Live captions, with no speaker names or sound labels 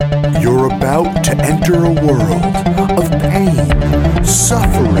about to enter a world of pain,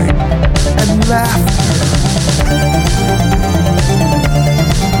 suffering, and laughter.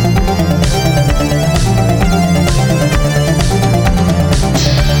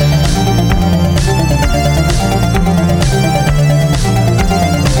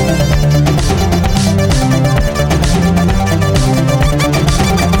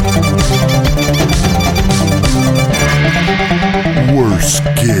 Worst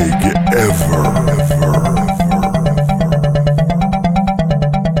gig ever.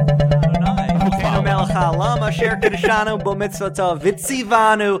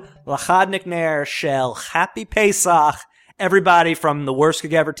 Happy Pesach, everybody from the Worst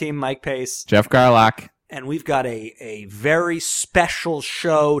Gig Ever team, Mike Pace. Jeff Garlock. And we've got a very special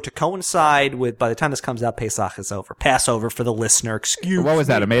show to coincide with, by the time this comes out, Pesach is over. Passover for the listener. Excuse What was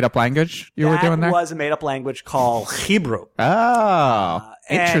that, a made-up language you were doing there? That was a made-up language called Hebrew. Oh,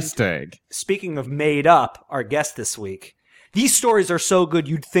 interesting. Speaking of made up, our guest this week, these stories are so good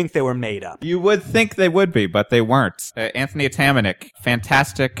you'd think they were made up. You would think they would be, but they weren't. Anthony Atamanuik,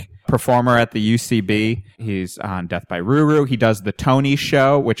 fantastic performer at the UCB. He's on Death by Ruru. He does the Tony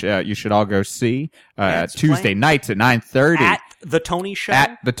Show, which you should all go see Tuesday nights at 9:30. At the Tony Show?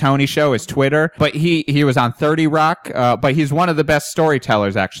 At the Tony Show is Twitter. But he was on 30 Rock. But he's one of the best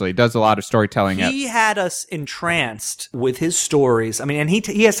storytellers, actually. He does a lot of storytelling. He had us entranced with his stories. I mean, and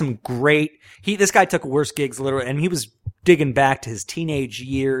he has some great... This guy took worst gigs literally, and he was digging back to his teenage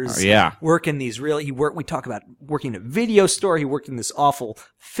years. Oh, yeah. Working these we talk about working at a video store. He worked in this awful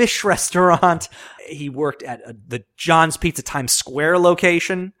fish restaurant. He worked at the John's Pizza Times Square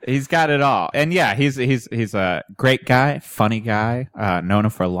location. He's got it all. And yeah, he's a great guy, funny guy, known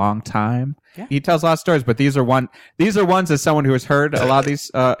him for a long time. Yeah. He tells a lot of stories, but these are ones as someone who has heard a lot of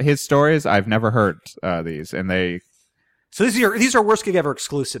these, his stories. I've never heard, these, and they... So these are Worst Gig Ever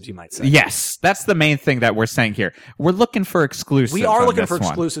exclusives, you might say. Yes, that's the main thing that we're saying here. We're looking for exclusives. We are looking for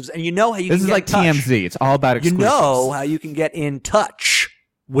exclusives, and you know how you can get in touch. This is like TMZ. It's all about exclusives. You know how you can get in touch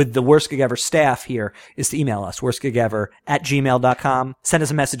with the Worst Gig Ever staff here is to email us, worstgigever@gmail.com. Send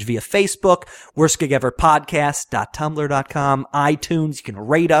us a message via Facebook, worstgigeverpodcast.tumblr.com, iTunes. You can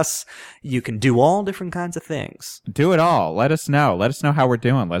rate us. You can do all different kinds of things. Do it all. Let us know. Let us know how we're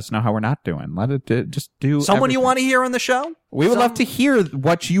doing. Let us know how we're not doing. Just do someone everything. You want to hear on the show? We would love to hear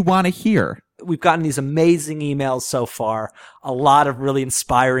what you want to hear. We've gotten these amazing emails so far. A lot of really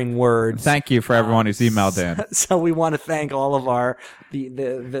inspiring words. Thank you for everyone who's emailed in. So we want to thank all of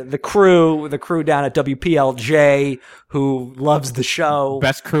the crew down at WPLJ who loves the show.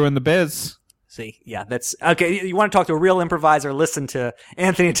 Best crew in the biz. See, yeah, that's okay. You want to talk to a real improviser? Listen to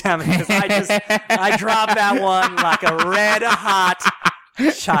Anthony Atamanuik, because I dropped that one like a red hot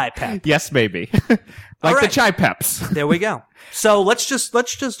chai pep. Yes, baby. Like the chai peps. There we go. So let's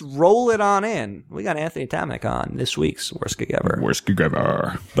just roll it on in. We got Anthony Atamanuik on this week's Worst Gig Ever. Worst Gig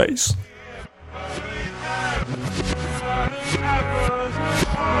Ever. Bass.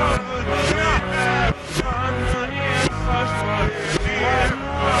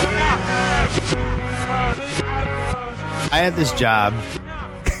 I had this job.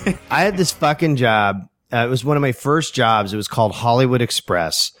 I had this fucking job. It was one of my first jobs. It was called Hollywood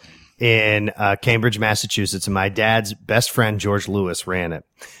Express in Cambridge, Massachusetts. And my dad's best friend, George Lewis, ran it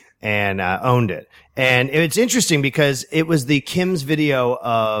and owned it. And it's interesting because it was the Kim's Video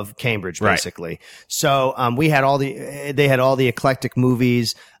of Cambridge, basically. Right. So they had all the eclectic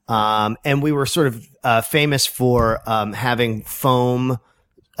movies. And we were sort of famous for having foam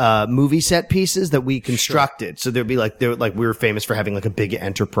movie set pieces that we constructed. Sure. So we were famous for having like a big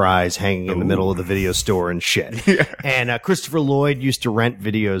Enterprise hanging in the middle of the video store and shit. Yeah. And Christopher Lloyd used to rent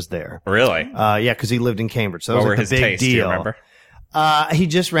videos there. Really? Yeah, because he lived in Cambridge. So that was like the big taste, deal. Do you remember? He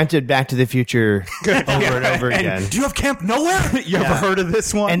just rented Back to the Future over and over again. Do you have Camp Nowhere? You ever heard of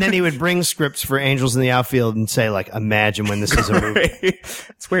this one? And then he would bring scripts for Angels in the Outfield and say, like, imagine when this is a movie.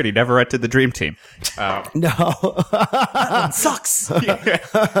 It's weird. He never rented the Dream Team. No. That one sucks.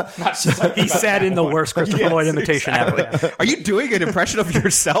 He said in the worst Christopher Lloyd imitation ever. Are you doing an impression of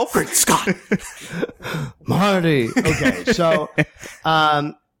yourself? Great Scott. Marty. Okay, so...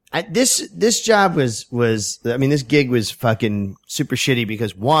 this job was, this gig was fucking super shitty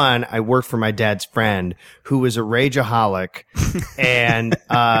because I worked for my dad's friend who was a rageaholic and,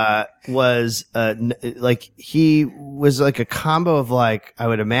 was like he was like a combo of like I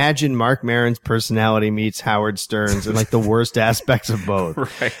would imagine Mark Maron's personality meets Howard Stern's and like the worst aspects of both.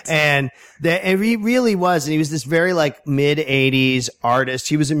 Right. And he really was, and he was this very like mid 80s artist.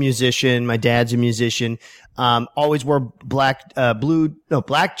 He was a musician. My dad's a musician. Always wore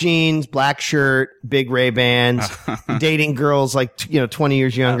black jeans, black shirt, big Ray-Bans, dating girls like 20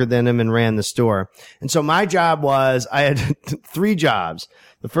 years younger than him, and ran the store. And so my job was, I had 3 jobs.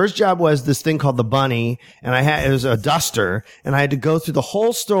 The first job was this thing called the Bunny, and it was a duster, and I had to go through the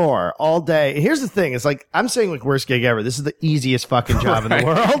whole store all day. And here's the thing. It's like, I'm saying like worst gig ever. This is the easiest fucking job in the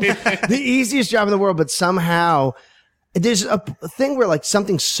world. The easiest job in the world, but somehow there's a thing where like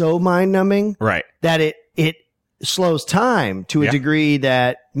something's so mind numbing. Right. That it slows time to a degree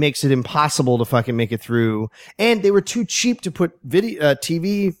that makes it impossible to fucking make it through. And they were too cheap to put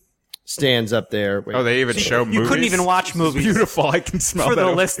TV stands up there. Wait. Oh, they even show movies? You couldn't even watch movies. Beautiful. I can smell For that.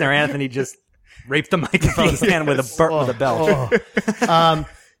 the listener, Anthony just raped the microphone stand with a belt.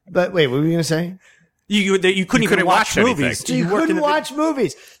 But wait, what were you going to say? You couldn't even watch anything. movies. So you couldn't watch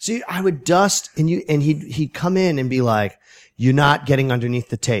movies. So I would dust and he'd come in and be like, you're not getting underneath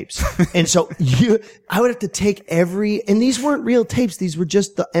the tapes. And so I would have to take and these weren't real tapes. These were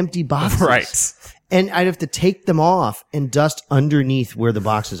just the empty boxes. Right. And I'd have to take them off and dust underneath where the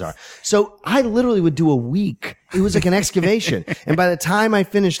boxes are. So I literally would do a week. It was like an excavation. And by the time I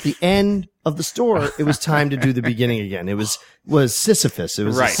finished the end of the store, it was time to do the beginning again. It was Sisyphus. It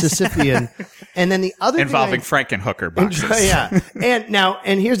was a Sisyphean. And then the other involving thing Frankenhooker boxes. Yeah.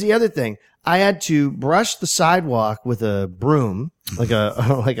 And here's the other thing. I had to brush the sidewalk with a broom, like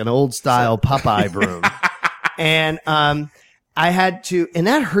an old style Popeye broom. And, I had to, and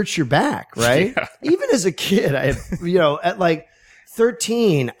that hurts your back, right? Yeah. Even as a kid, at like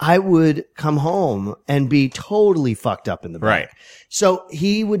 13, I would come home and be totally fucked up in the back. Right. So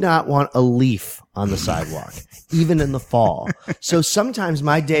he would not want a leaf on the sidewalk, even in the fall. So sometimes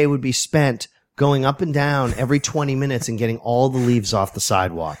my day would be spent going up and down every 20 minutes and getting all the leaves off the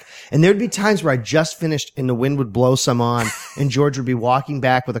sidewalk. And there'd be times where I just finished and the wind would blow some on and George would be walking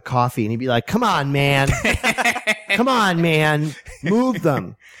back with a coffee and he'd be like, come on, man, move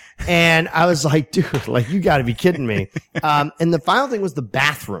them. And I was like, dude, like, you gotta be kidding me. And the final thing was the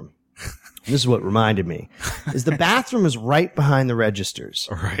bathroom. This is what reminded me, is the bathroom was right behind the registers.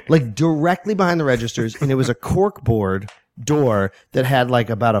 Right. Like directly behind the registers. And it was a corkboard door that had like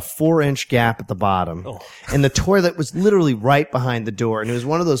about a 4-inch gap at the bottom. Oh. And the toilet was literally right behind the door. And it was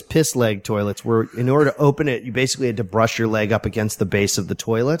one of those piss leg toilets where in order to open it, you basically had to brush your leg up against the base of the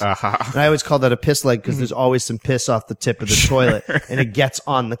toilet. Uh-huh. And I always call that a piss leg because there's always some piss off the tip of the toilet and it gets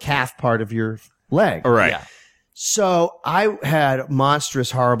on the calf part of your leg. All right. Yeah. So I had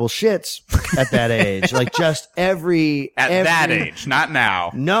monstrous, horrible shits at that age. Like just every that age, not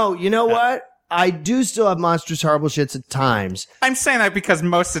now. No, you know what? I do still have monstrous, horrible shits at times. I'm saying that because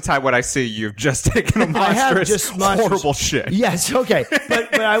most of the time when I see you've just taken a monstrous, horrible shit. Yes, okay.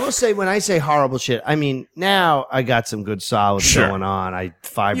 But I will say, when I say horrible shit, I mean, now I got some good solids going on.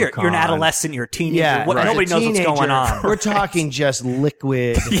 Fibercon. You're an adolescent, you're a teenager. Yeah, Nobody knows what's going on. We're talking just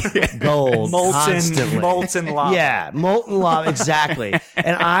liquid gold. Molten lava. Yeah, molten lava, exactly.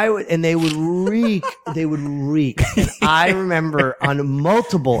 And they would reek. And I remember on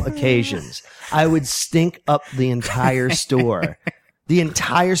multiple occasions, I would stink up the entire store. The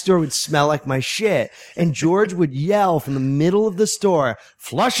entire store would smell like my shit. And George would yell from the middle of the store,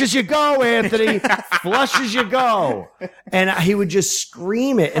 flush as you go, Anthony. Flush as you go. And he would just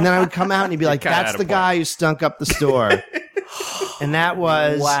scream it. And then I would come out and he'd be like, that's the guy who stunk up the store. And that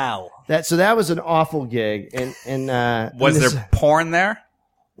was... Wow. So that was an awful gig. And was there porn there?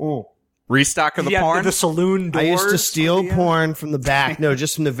 Oh. Restock of the porn? The saloon doors? I used to steal porn from the back. No,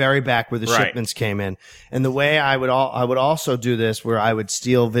 just from the very back where the shipments came in. And the way I would also do this, where I would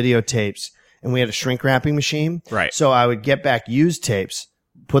steal videotapes, and we had a shrink wrapping machine. Right. So I would get back used tapes,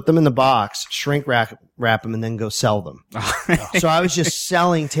 put them in the box, shrink wrap them, and then go sell them. So I was just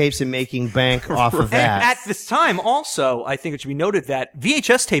selling tapes and making bank off of that. At this time, also, I think it should be noted that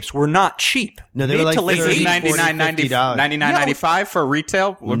VHS tapes were not cheap. No, they were like $99.95 for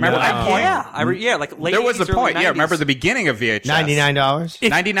retail. Remember that point? Yeah, like late there was 80s, a point. early Yeah, 90s. remember the beginning of VHS? $99.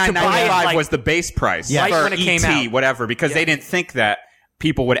 $99.95 was the base price. Yeah. For Right when it came ET, out. whatever, because they didn't think that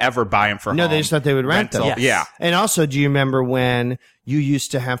people would ever buy them for No, home they just thought they would rent them. rental. Yes. Yeah. And also, do you remember when you used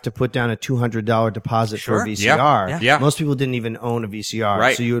to have to put down a $200 deposit for Sure. a VCR. Yeah. Most people didn't even own a VCR.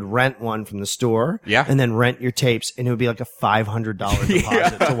 Right. So you would rent one from the store. Yeah. And then rent your tapes, and it would be like a $500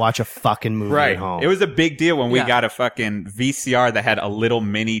 deposit to watch a fucking movie at home. It was a big deal when we Yeah. got a fucking VCR that had a little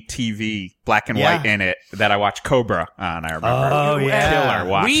mini TV, black and white in it, that I watched Cobra on. I remember. Oh, yeah. Killer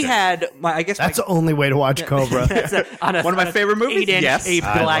watch We it. had, That's the only way to watch Cobra. on One of my favorite movies. 8-inch, Yes. 8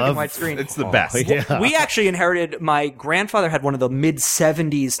 I black love- and white screen. It's the best. Yeah. We actually inherited. My grandfather had one of the mid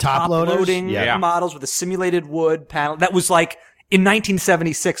 70s Top loaders? loading Yeah. models with a simulated wood panel that was like in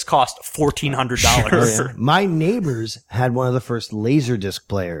 1976 cost $1,400. Yeah. My neighbors had one of the first Laserdisc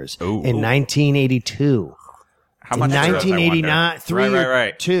players in 1982. How In much? 1989,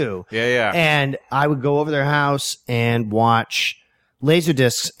 Right. two. Yeah. And I would go over their house and watch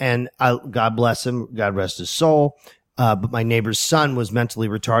Laserdiscs, and God bless him, God rest his soul. But my neighbor's son was mentally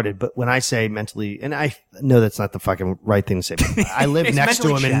retarded. But when I say mentally, and I know that's not the fucking right thing to say, but I lived He's next to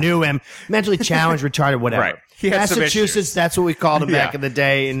him mentally and knew him, mentally challenged, retarded, whatever. Right. He had some Massachusetts, issues. that's what we called him back Yeah. in the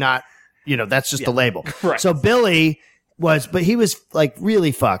day, and not, that's just the label. Right. So Billy but he was like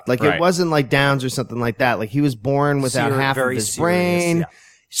really fucked. Like Right. it wasn't like Downs or something like that. Like he was born without half of very his serious, brain. yeah.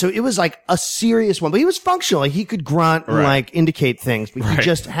 So it was like a serious one, but he was functional. Like he could grunt and Right. like indicate things, but he Right.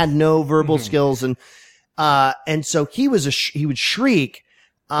 just had no verbal skills. And so he was he would shriek.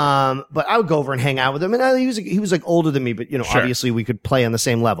 But I would go over and hang out with him, and he was like older than me, but Sure. obviously we could play on the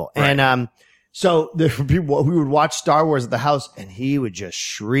same level. Right. And, so there were people we would watch Star Wars at the house, and he would just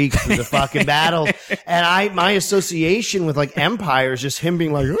shriek through the fucking battles. And my association with like Empire is just him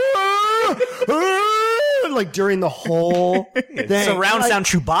being like, "Ah, ah," like during the whole thing. Surround like, sound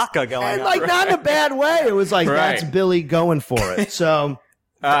Chewbacca going and on. like not in a bad way. It was like Right. that's Billy going for it. So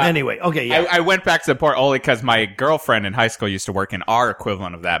anyway, okay, yeah. I went back to the port only because my girlfriend in high school used to work in our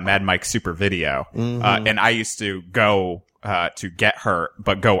equivalent of that, Mad Mike Super Video. And I used to go to get her,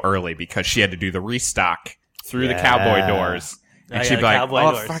 but go early because she had to do the restock through the cowboy doors. And Oh, she'd yeah, be the like, cowboy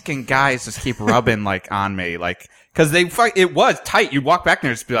 "Oh, doors. fucking guys just keep rubbing like on me." Like, cause it was tight. You'd walk back there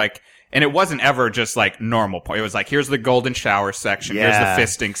and just be like, and it wasn't ever just like normal porn. It was like, here's the golden shower section. Yeah.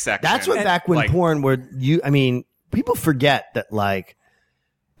 Here's the fisting section. That's what back when like, porn were people forget that like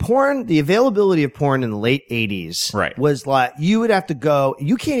porn, the availability of porn in the late 80s Right. was like you would have to go,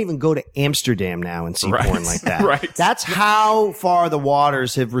 you can't even go to Amsterdam now and see Right. porn like that. Right. That's how far the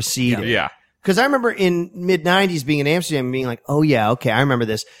waters have receded. Yeah. Because I remember in mid 90s being in Amsterdam and being like, oh yeah, okay, I remember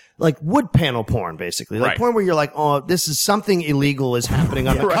this. Like wood panel porn, basically. Like Right. porn where you're like, oh, this is something illegal is happening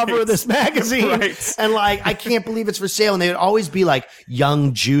on the Right. cover of this magazine. Right. And like, I can't believe it's for sale. And they would always be like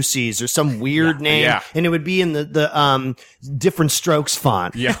Young Juicies or some weird name. Yeah. And it would be in the Different Strokes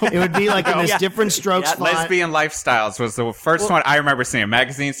font. Yeah. It would be like in this Yeah. Different Strokes Yeah, font. Lesbian Lifestyles was the first one I remember seeing. A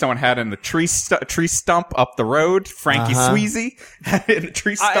magazine someone had in the tree stump up the road. Frankie Sweezy had it in the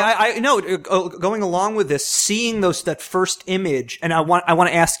tree stump. I know. Going along with this, seeing that first image, and I want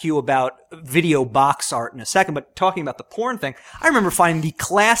to ask you about video box art in a second, but talking about the porn thing, I remember finding the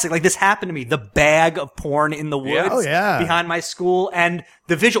classic, like this happened to me, the bag of porn in the woods Oh, yeah. behind my school, and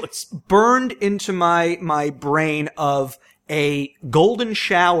the visual, it's burned into my brain of a golden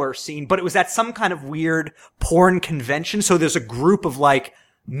shower scene, but it was at some kind of weird porn convention. So there's a group of like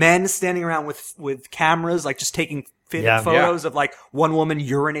men standing around with cameras, like just taking photos of like one woman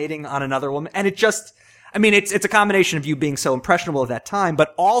urinating on another woman. And it just, I mean, it's a combination of you being so impressionable at that time,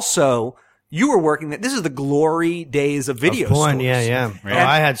 but also you were working that this is the glory days of video porn, stores. yeah. Oh,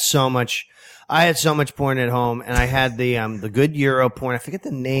 I had so much porn at home, and I had the good Euro porn. I forget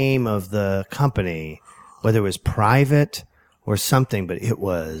the name of the company, whether it was Private or something, but it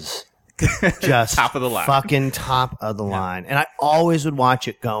was just Top of the line. fucking top of the line. And I always would watch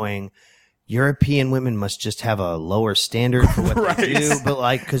it going, European women must just have a lower standard for what they do, but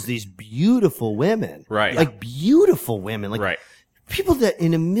like, cause these beautiful women, Right. like beautiful women, like Right. people that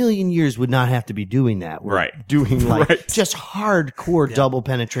in a million years would not have to be doing that. Were Right. doing like Right. just hardcore double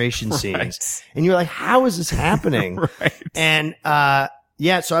penetration scenes. And you're like, how is this happening? Right. And,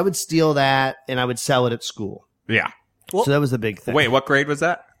 so I would steal that and I would sell it at school. Yeah. So that was the big thing. Wait, what grade was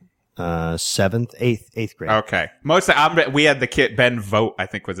that? 7th, 8th grade. Okay. We had the kid, Ben Vogt, I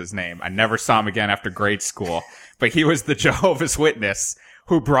think was his name. I never saw him again after grade school, but he was the Jehovah's Witness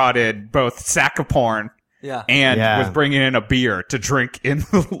who brought in both sack of porn Yeah. and Yeah. was bringing in a beer to drink in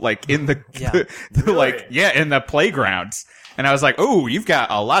in the playgrounds. And I was like, "Oh, you've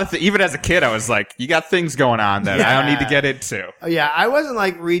got a lot of even as a kid, I was like, you got things going on that I don't need to get into." Oh, yeah, I wasn't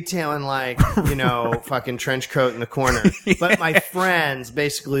like retailing like, fucking trench coat in the corner. But my friends,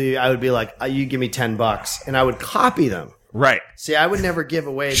 basically, I would be like, you give me $10 and I would copy them. Right. See, I would never give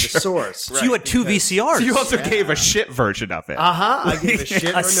away the source. So you had two VCRs. So you also gave a shit version of it. I gave a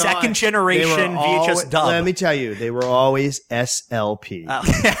shit. A second generation VHS dub. Let me tell you, they were always SLP.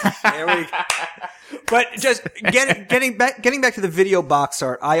 There we go. But just getting back to the video box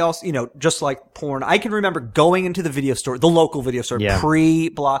art, I also, just like porn, I can remember going into the video store, the local video store,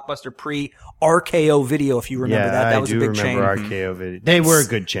 pre-Blockbuster, pre-RKO Video, if you remember that. That was a big chain. I do remember RKO Video. They were a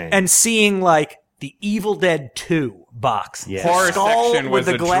good chain. And seeing like the Evil Dead 2 box. Yeah. Horror section was with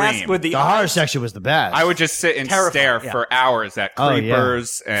the a glass dream. with the horror section was the best. I would just sit and stare for hours at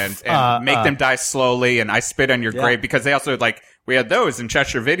creepers and make them die slowly, and I spit on your grave, because they also we had those in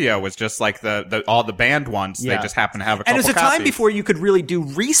Cheshire Video was just like all the banned ones. They just happen to have a couple And it was a time copies. before you could really do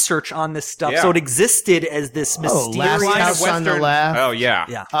research on this stuff, so it existed as this mysterious Last House on the Left. Oh yeah.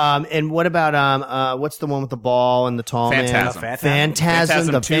 Yeah. And what about what's the one with the ball and the tall Phantasm. man? Phantasm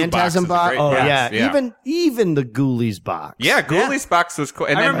The 2 Phantasm box box. is Oh great. yeah. Yeah. Even the Ghoulies box. Yeah, Ghoulies box was cool,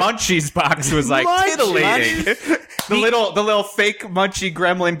 and then Munchie's box was like titillating. the little fake Munchie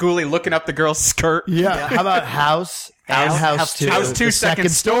gremlin Ghoulie looking up the girl's skirt. Yeah. How about House? And House 2. House 2 The second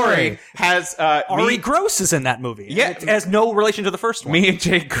story has Ari Gross is in that movie. Yeah. It has no relation to the first one. Me and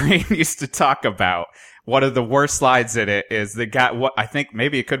Jay Green used to talk about one of the worst lines in it is the guy, what I think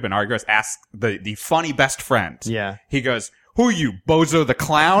maybe it could have been Ari Gross, asked the funny best friend. Yeah. He goes, "Who you, Bozo the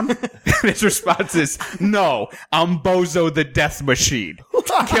Clown?" And his response is, "No, I'm Bozo the Death Machine."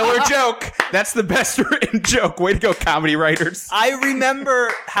 Killer joke. That's the best written joke. Way to go, comedy writers. I remember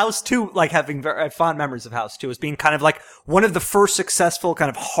House 2, having very fond memories of House 2 as being kind of like one of the first successful kind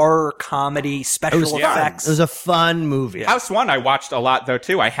of horror comedy special effects. It was a fun movie. House 1 I watched a lot though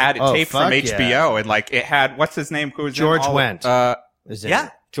too. I had it taped from fuck HBO and it had, what's his name? Who was George in all, Wendt. Is in Yeah.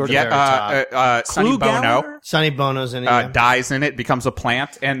 it. George Sonny Clue Bono. Gallagher? Sonny Bono's in it. Dies in it, becomes a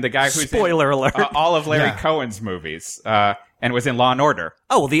plant, and the guy who's Spoiler in, alert. all of Larry Yeah. Cohen's movies, and was in Law and Order.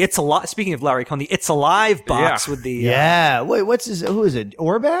 Oh, well, the It's Alive, speaking of Larry Cohen, the It's Alive box with the... Yeah. Wait, who is it?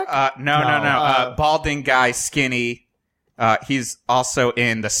 Orbach? No. Balding guy, skinny. He's also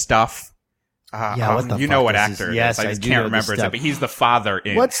in The Stuff. What the you fuck know what is actor this? it Yes, is. I I just do can't know The remember his name, Stuff. but he's the father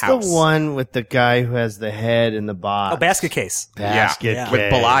in What's House. the one with the guy who has the head in the box? Oh, Basket Case. Basket Yeah. case. With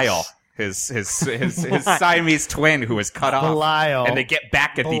Belial. His Siamese twin who was cut off. Belial. And they get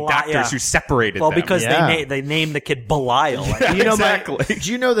back at the Belial, doctors yeah. who separated Well, them. because Yeah. they named the kid Belial. You know, Exactly. do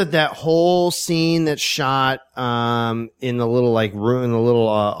you know that whole scene that's shot in the little room, in the little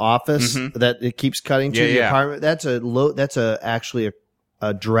office that it keeps cutting to Yeah, the yeah. apartment? That's actually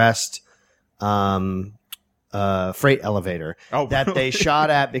a dressed freight elevator that they shot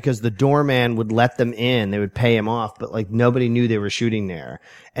at because the doorman would let them in. They would pay him off, but nobody knew they were shooting there.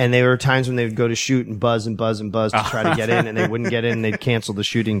 And there were times when they would go to shoot and buzz to try to get in, and they wouldn't get in, and they'd cancel the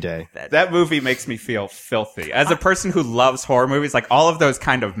shooting day. That movie makes me feel filthy. As a person who loves horror movies, all of those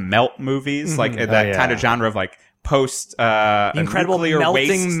kind of melt movies, that kind of genre of post Incredible nuclear Melting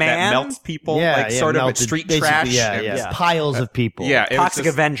waste Man? that melts people, sort of melted- street basically, trash. Yeah, It was- yeah. Piles of people. Yeah, it was Toxic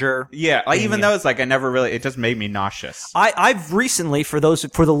just- Avenger. Yeah, even those, I never really, it just made me nauseous. I've recently, for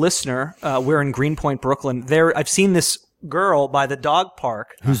the listener, we're in Greenpoint, Brooklyn. I've seen this girl by the dog park.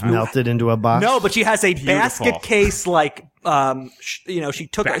 Who's melted into a box? No, but she has a Beautiful. basket case, she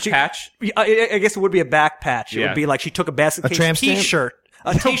took Back patch? I guess it would be a back patch. It Yeah. would be like she took a basket case tramp stamp? t-shirt.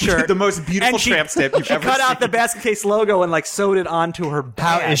 A t-shirt. The most beautiful and she- tramp stamp you've she ever cut out the seen. basket case logo and sewed it onto her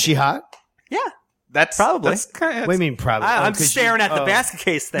bag. How is she hot? Yeah. That's Probably. That's kinda, What do you mean probably? I'm staring at the basket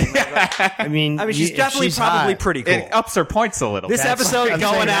case thing. I mean, she's definitely probably hot. pretty cool. It ups her points a little. This bit. episode I'm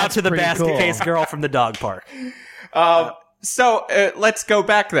going saying out that's to the pretty basket cool. case girl from the dog park. So let's go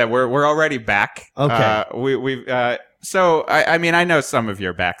back then. We're already back. Okay. We've so I mean I know some of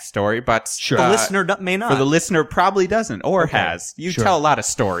your backstory, but The listener may not. for the listener probably doesn't or has. You Sure. tell a lot of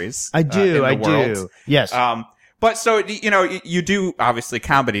stories. I do. in the world. Do. Yes. But so you do obviously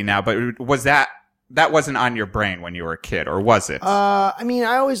comedy now, but was that wasn't on your brain when you were a kid, or was it? I mean,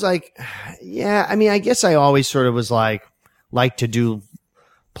 I always I guess I always sort of was like to do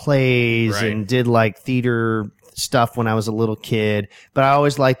plays Right. and did theater stuff when I was a little kid, but I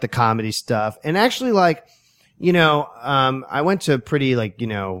always liked the comedy stuff. And actually I went to pretty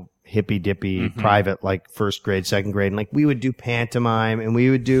hippy dippy private, first grade, second grade. And we would do pantomime and we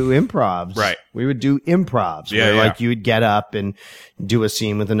would do improvs. Right. We would do improvs Yeah, where yeah. you would get up and do a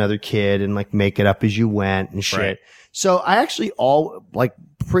scene with another kid and make it up as you went and shit. Right. So I actually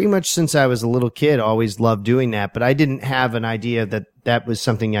pretty much since I was a little kid, always loved doing that, but I didn't have an idea that that was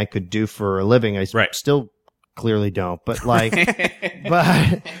something I could do for a living. I Right. still clearly don't, but but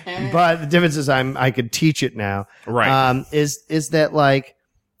the difference is I could teach it now. Right. Is that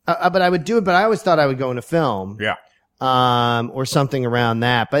but I would do it, but I always thought I would go into film. yeah. or something around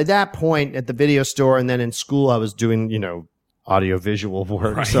that. But at that point, at the video store and then in school, I was doing, audio-visual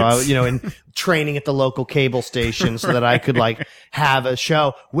work. Right. So, in training at the local cable station so that I could like have a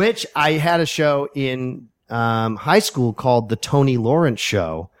show, which I had a show in high school called The Tony Lawrence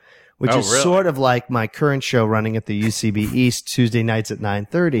Show, which is really? sort of like my current show running at the UCB East Tuesday nights at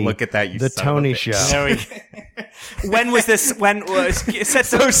 9:30. Look at that, you The son of a Tony bitch. Show. When was this? When was set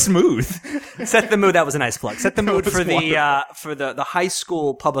So smooth. set the mood? That was a nice plug. Set the mood was for the high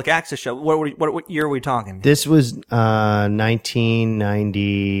school public access show. What year are we talking? This was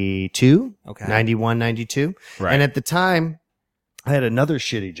 1992, Okay. 91, 92. Right. And at the time, I had another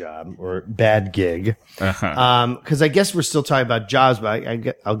shitty job or bad gig. Uh-huh. Because I guess we're still talking about jobs, but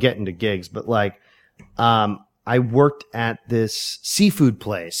I'll get into gigs. But I worked at this seafood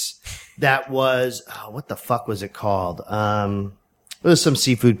place that was what the fuck was it called? It was some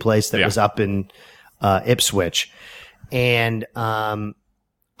seafood place that was up in Ipswich, and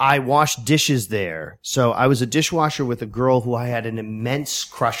I washed dishes there. So I was a dishwasher with a girl who I had an immense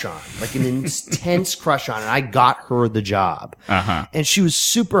crush on, like an intense crush on, and I got her the job. Uh-huh. And she was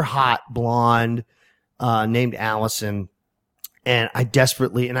super hot, blonde, named Allison. And I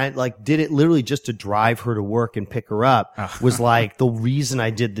desperately, and I like did it literally just to drive her to work and pick her up was like the reason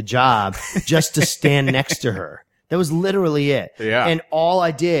I did the job, just to stand next to her. That was literally it. Yeah. And all I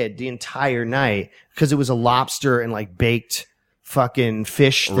did the entire night, because it was a lobster and like baked fucking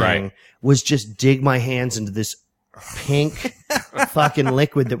fish thing, Right. was just dig my hands into this pink fucking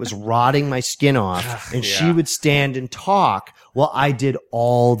liquid that was rotting my skin off. And she would stand and talk while I did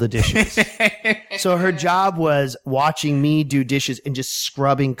all the dishes. So her job was watching me do dishes and just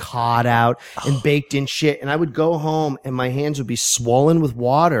scrubbing cod out and baked in shit. And I would go home and my hands would be swollen with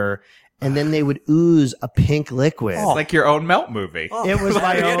water and then they would ooze a pink liquid. Like your own Melt movie. It was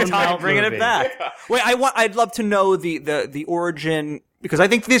my own melt bringing movie. it back. Wait, I'd love to know the origin, because I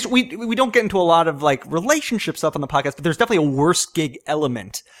think this we don't get into a lot of like relationship stuff on the podcast, but there's definitely a worse gig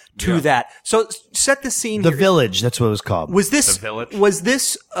element to that. So set the scene. The here. Village, that's what it was called. Was this The Village? Was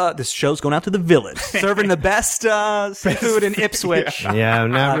this this show's going out to the Village, serving the best seafood in Ipswich? Yeah,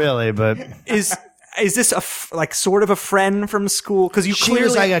 not really, but Is this like sort of a friend from school? Because you she clearly,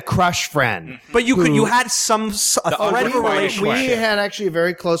 was like a crush friend. but you had a thread of a unrequited relationship. We had actually a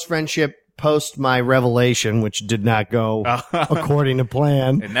very close friendship post my revelation, which did not go according to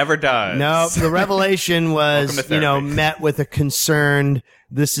plan. It never does. No, the revelation was, Welcome to therapy. met with a concerned,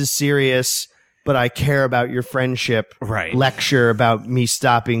 this is serious, but I care about your friendship Right. lecture about me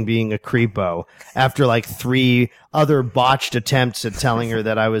stopping being a creepo after like 3 other botched attempts at telling her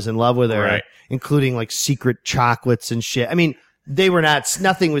that I was in love with her, Right. including like secret chocolates and shit. I mean, they were not,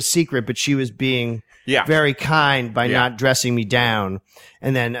 nothing was secret, but she was being very kind by not dressing me down.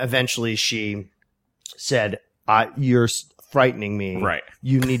 And then eventually she said, you're frightening me. Right.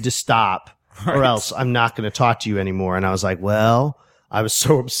 You need to stop or else I'm not going to talk to you anymore. And I was like, well, I was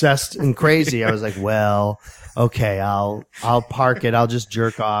so obsessed and crazy. I was like, well, okay, I'll park it. I'll just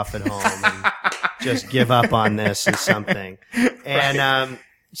jerk off at home and just give up on this or something. And,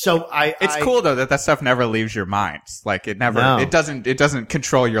 so It's cool though that stuff never leaves your mind. Like it never, No. it doesn't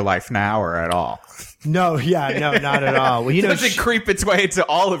control your life now or at all. No, not at all. Well, It doesn't creep its way into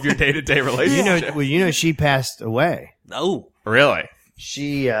all of your day-to-day relationships. she passed away. Oh, Really?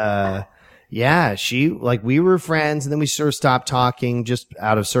 She, we were friends and then we sort of stopped talking just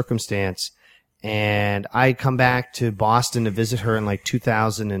out of circumstance. And I'd come back to Boston to visit her in like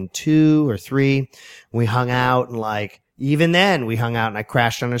 2002 or 3. We hung out and like, even then we hung out and I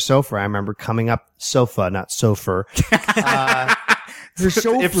crashed on her sofa. I remember coming up sofa, not sofa. Her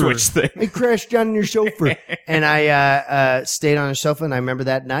sofa. Ipswich thing. I crashed down on your sofa. And I stayed on her sofa and I remember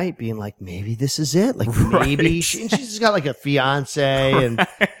that night being like, maybe this is it. Like maybe and she's just got like a fiance and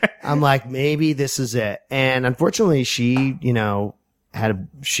I'm like, maybe this is it. And unfortunately she,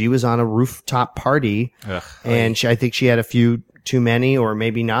 she was on a rooftop party and I think she had a few too many or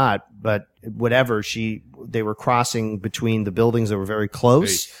maybe not, but whatever, they were crossing between the buildings that were very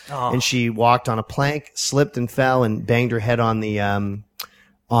close and she walked on a plank, slipped and fell and banged her head on the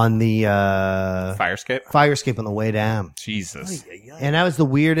Fire escape? fire escape on the way down. Jesus. And that was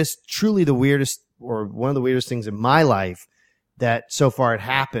truly the weirdest, or one of the weirdest things in my life that so far had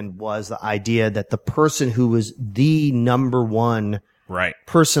happened was the idea that the person who was the number one Right.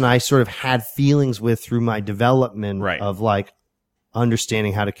 person I sort of had feelings with through my development Right. of like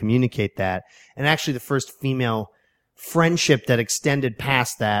understanding how to communicate that. And actually the first female friendship that extended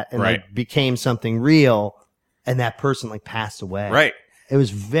past that and Right. like became something real. And that person like passed away. Right. It was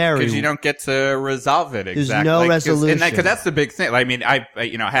very because you don't get to resolve it exactly. There's no resolution. Because that's the big thing. I mean, I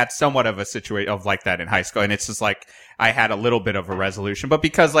had somewhat of a situation of like that in high school, and it's just like I had a little bit of a resolution, but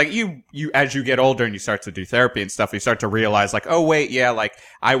because like you as you get older and you start to do therapy and stuff, you start to realize like, oh wait, yeah, like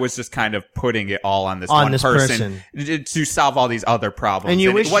I was just kind of putting it all on this one person to solve all these other problems, and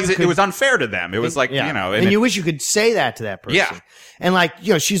it was unfair to them. It was like and you wish you could say that to that person. Yeah, and like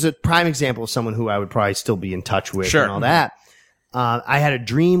she's a prime example of someone who I would probably still be in touch with sure. and all that. I had a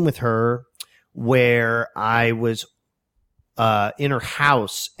dream with her where I was in her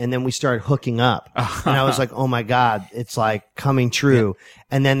house, and then we started hooking up, and I was like, "Oh my god, it's like coming true."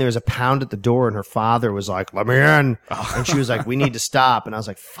 And then there was a pound at the door, and her father was like, "Let me in," and she was like, "We need to stop," and I was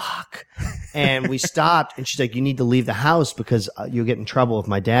like, "Fuck," and we stopped, and she's like, "You need to leave the house because you'll get in trouble if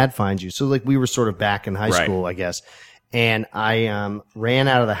my dad finds you." So like we were sort of back in high school, I guess. And I ran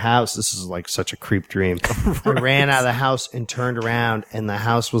out of the house. This is like such a creep dream. I ran out of the house and turned around, and the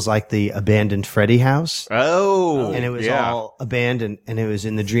house was like the abandoned Freddy house. Oh, and it was all abandoned. And it was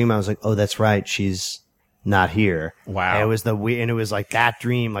in the dream. I was like, "Oh, that's right. She's not here." Wow. And it was like that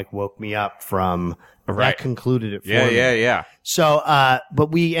dream like woke me up from that concluded it for me. Yeah. So, but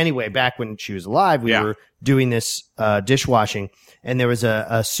anyway, back when she was alive, we were doing this dishwashing, and there was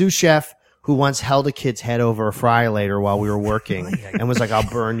a sous chef who once held a kid's head over a fryer while we were working and was like, "I'll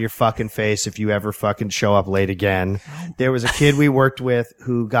burn your fucking face if you ever fucking show up late again." There was a kid we worked with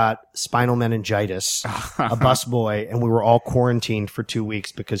who got spinal meningitis, a busboy, and we were all quarantined for 2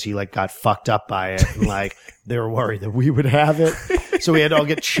 weeks because he like got fucked up by it. And like, they were worried that we would have it. So we had to all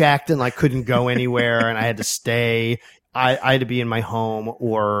get checked and like couldn't go anywhere. And I had to stay. I had to be in my home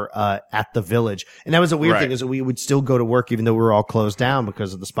or at the village. And that was a weird thing, is that we would still go to work even though we were all closed down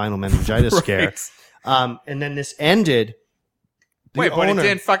because of the spinal meningitis scare. And then this ended. Wait, but it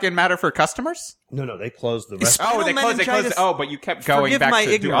didn't fucking matter for customers? No, they closed the rest. They closed. Oh, but you kept going back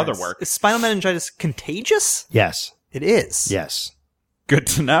to do other work. Is spinal meningitis contagious? Yes. It is. Yes. Good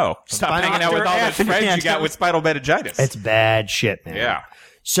to know. Stop hanging out with all those friends you got with spinal meningitis. It's bad shit, man. Yeah.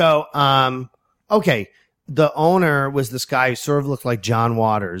 So, okay. The owner was this guy who sort of looked like John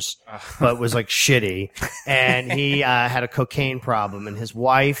Waters, but was like shitty. And he had a cocaine problem. And his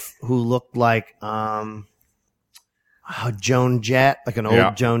wife, who looked like Joan Jett, like an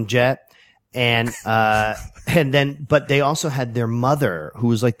old Joan Jett. And then, but they also had their mother, who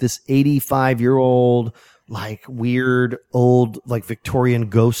was like this 85-year-old, like weird old, like Victorian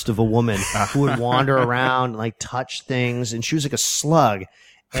ghost of a woman who would wander around and like touch things. And she was like a slug.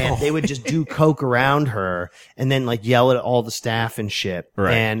 And they would just do coke around her and then like yell at all the staff and shit.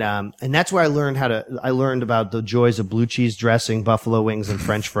 Right. And that's where I learned about the joys of blue cheese dressing, buffalo wings, and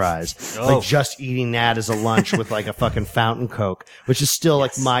French fries. Like just eating that as a lunch with like a fucking fountain Coke, which is still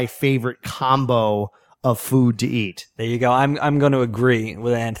like my favorite combo of food to eat. There you go. I'm going to agree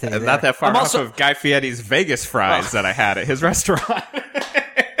with Anthony. Not that far off of Guy Fieri's Vegas fries that I had at his restaurant.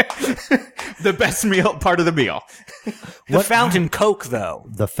 The best part of the meal. The fountain Coke, though.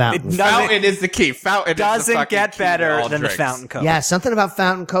 The fountain. Fountain is the key. Fountain doesn't get better than the fountain Coke. Yeah, something about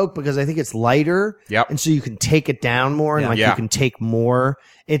fountain Coke because I think it's lighter. Yep. And so you can take it down more and you can take more.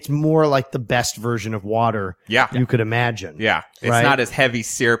 It's more like the best version of water you could imagine. Yeah. It's not as heavy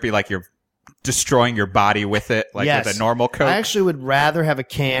syrupy like you're destroying your body with it with a normal Coke. I actually would rather have a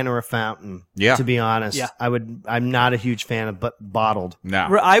can or a fountain. Yeah. To be honest. Yeah. I'm not a huge fan of bottled. No.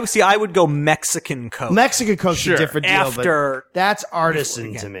 I would go Mexican Coke. Mexican Coke's a different deal, but that's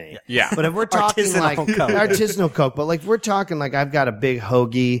artisan to me. Yeah. But if we're talking artisanal Coke, but like if we're talking like I've got a big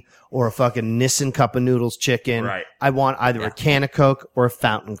hoagie or a fucking Nissin Cup of Noodles chicken. Right. I want either a can of Coke or a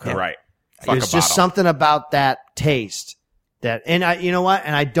fountain Coke. Right. There's just something about that taste. You know what?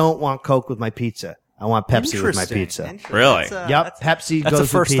 And I don't want Coke with my pizza. I want Pepsi with my pizza. Really? Yep. Pepsi goes with pizza. That's the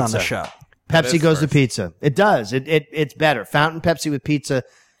first on the show. Pepsi goes to pizza. It does. It's better. Fountain Pepsi with pizza,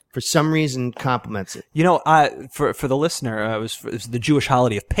 for some reason, complements it. You know, for the listener, it was the Jewish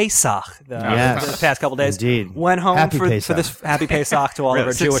holiday of Pesach. The past couple days. Indeed. Went home for this happy Pesach to all of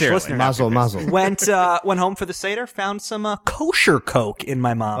our Jewish listeners. Mazel. Went home for the Seder. Found some kosher Coke in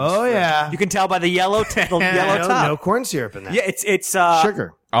my mom's. Oh yeah. You can tell by the yellow top. No corn syrup in that. Yeah, it's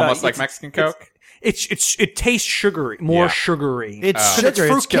sugar. Almost like Mexican Coke. It tastes sugary, more sugary. It's sugar.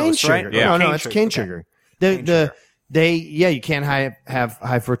 It's it's cane sugar. right? Yeah. No, it's cane sugar. You can't have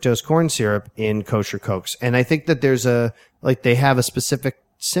high fructose corn syrup in kosher Cokes. And I think that there's they have a specific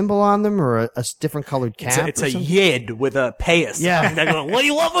symbol on them or a different colored cap. It's a yid with a payas. Yeah. And they're going, what do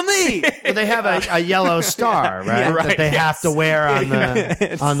you want from me? Well, they have a yellow star, right? That they have to wear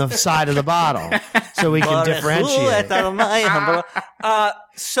on the side of the bottle. So we can differentiate.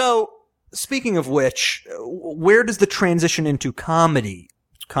 So speaking of which, where does the transition into comedy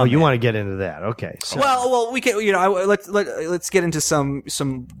come Oh, you in? want to get into that? Okay. So Well, we can. Let's get into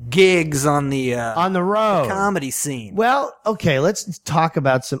some gigs on the road comedy scene. Well, okay, let's talk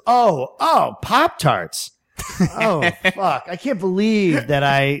about some. Oh, Pop-Tarts. Oh, fuck. I can't believe that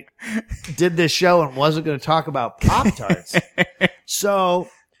I did this show and wasn't going to talk about Pop-Tarts. So,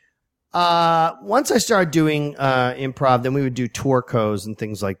 once I started doing improv, then we would do tourcos and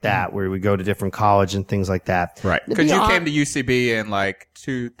things like that, where we go to different college and things like that. Right. Because you came to UCB in like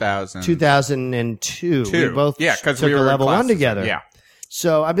 2000. 2002. We both because took we were a in level classes. one together. Yeah.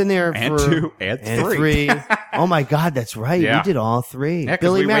 So I've been there And for 2 and 3. Oh my God, that's right. Yeah. We did all 3. Yeah, because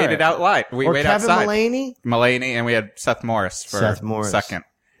Billy we Merritt. waited out light. We or waited Kevin outside. Mulaney. And we had Seth Morris for second.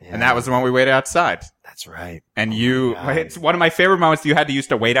 Yeah. And that was the one we waited outside. That's right. And it's one of my favorite moments. You had to used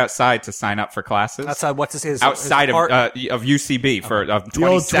to wait outside to sign up for classes. Outside, what's this? Outside of UCB for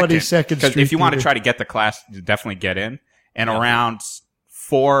 22nd Because Street if you want to Theater. try to get the class, you definitely get in. And around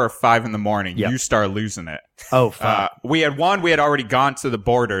 4 or 5 in the morning, you start losing it. Oh, fuck. We had already gone to the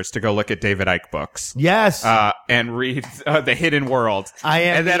Borders to go look at David Icke books. Yes. And read The Hidden World. I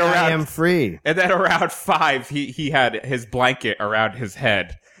am. And then I am free. And then around 5, he had his blanket around his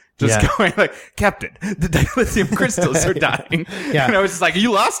head. Just Yeah. going like, Captain, the dilithium crystals are dying. Yeah. And I was just like,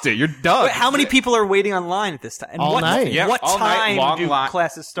 you lost it. You're done. Wait, how many people are waiting online at this time? And All night. Yeah, what all night, time long do line.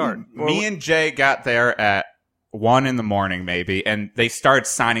 classes start? Me and Jay got there at 1 in the morning, maybe, and they started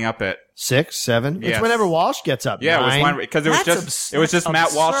signing up at 6, 7. It's Yes. whenever Walsh gets up. it was 9. one because it was That's just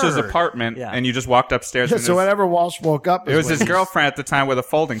Matt Walsh's absurd. apartment, Yeah. and you just walked upstairs. Yeah, and so whenever Walsh woke up, it was when his girlfriend at the time with a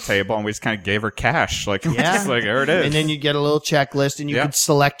folding table, and we just kind of gave her cash, like, Yeah. just like there it is. And then you get a little checklist, and you Yep. could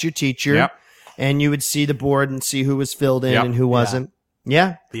select your teacher, Yep. and you would see the board and see who was filled in Yep. and who wasn't.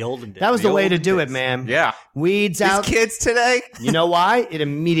 Yeah, The olden days. that was the way to olden do it, days. man. yeah, Weeds these out. kids today. You know why? It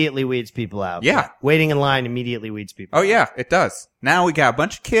immediately weeds people out. Yeah. Waiting in line immediately weeds people Oh out. yeah, it does. Now we got a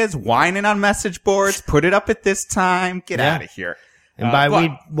bunch of kids whining on message boards. Put it up at this time. Get Yeah. out of here. And by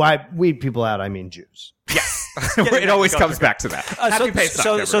but- weed people out, I mean Jews. it always comes back to that. Happy Pesach,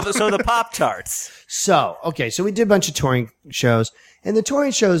 so everyone. the Pop-Tarts. So, okay, so we did a bunch of touring shows. And the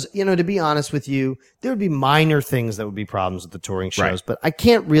touring shows, to be honest with you, there would be minor things that would be problems with the touring shows, Right. but I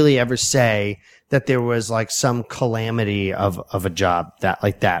can't really ever say that there was like some calamity of a job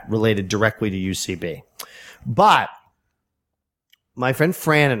that related directly to UCB. But my friend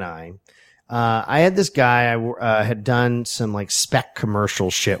Fran and I had this guy I had done some like spec commercial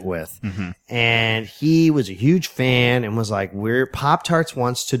shit with, and he was a huge fan and was like, Pop-Tarts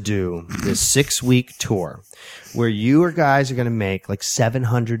wants to do this 6-week tour where you guys are going to make like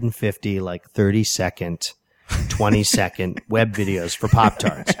 750 like 30-second, 20-second web videos for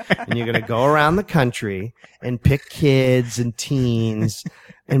Pop-Tarts, and you're going to go around the country and pick kids and teens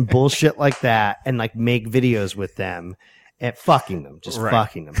and bullshit like that, and like make videos with them. At fucking them, just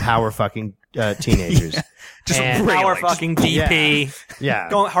fucking them, power fucking teenagers. Just And- power fucking DP. Yeah.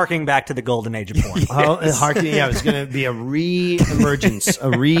 Going harking back to the golden age of porn. Yeah, it was going to be a re-emergence, a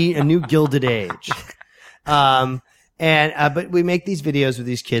new Gilded Age. But we make these videos with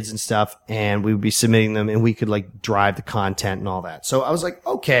these kids and stuff, and we would be submitting them, and we could like drive the content and all that. So I was like,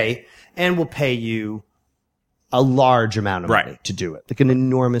 okay, and we'll pay you a large amount of money to do it, like an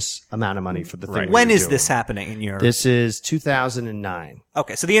enormous amount of money for the thing. When we were is doing. this happening in your? This is 2009.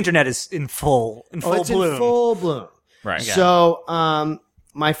 Okay, so the internet is in full It's bloom. in full bloom. Right. So,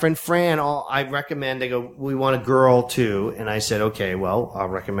 my friend Fran, I recommend, they go, we want a girl too. And I said, okay, well, I'll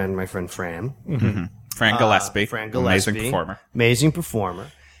recommend my friend Fran. Fran Gillespie, Fran Gillespie. amazing performer. Amazing performer.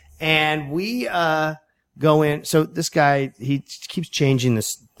 And we, go in. So this guy, he keeps changing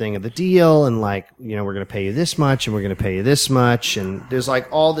this thing of the deal, and like, we're going to pay you this much, and we're going to pay you this much. And there's like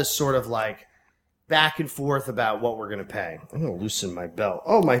all this sort of like back and forth about what we're going to pay. I'm going to loosen my belt.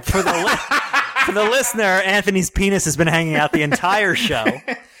 Oh my. For the listener, Anthony's penis has been hanging out the entire show.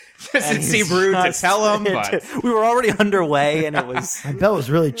 Doesn't seem rude to tell him, but we were already underway, and it was. My belt was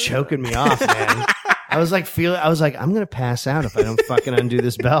really choking me off, man. I was like, I'm going to pass out if I don't fucking undo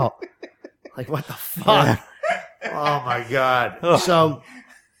this belt. Like, what the fuck? Oh my God.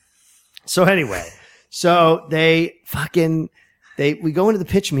 So anyway, we go into the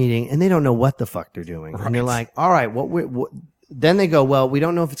pitch meeting and they don't know what the fuck they're doing. And they're like, all right, then they go, well, we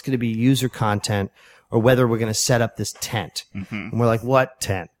don't know if it's going to be user content or whether we're going to set up this tent. And we're like, what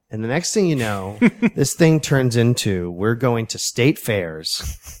tent? And the next thing you know, this thing turns into, we're going to state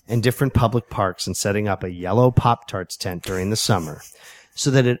fairs and different public parks and setting up a yellow Pop-Tarts tent during the summer. So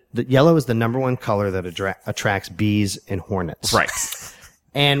that the yellow is the number one color that attracts bees and hornets. right.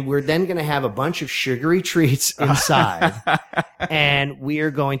 And we're then going to have a bunch of sugary treats inside. And we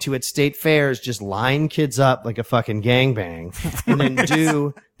are going to, at state fairs, just line kids up like a fucking gangbang and then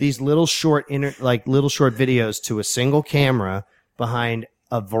do these little short videos to a single camera behind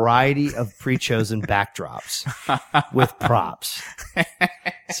a variety of pre-chosen backdrops with props.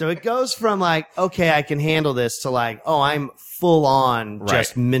 So it goes from like, okay, I can handle this to like, oh, I'm full on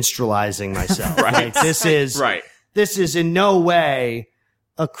just minstrelizing myself. Like, this is in no way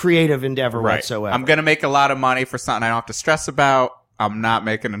a creative endeavor whatsoever. I'm going to make a lot of money for something I don't have to stress about. I'm not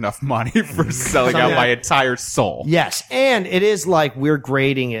making enough money for selling out my entire soul. Yes. And it is like we're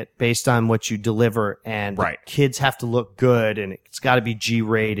grading it based on what you deliver, and the kids have to look good, and it's got to be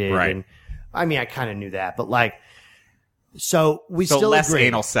G-rated. Right. And I mean, I kind of knew that, but like, so still less agree.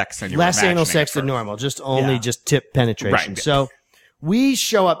 Anal sex than you less were anal sex than normal, just only just tip penetration. Right. So we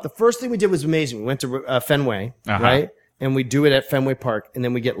show up. The first thing we did was amazing. We went to Fenway, right? And we do it at Fenway Park, and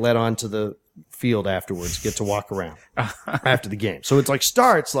then we get led on to the field afterwards, get to walk around after the game. So it's like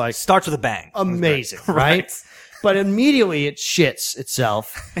starts with a bang. Amazing, right? But immediately it shits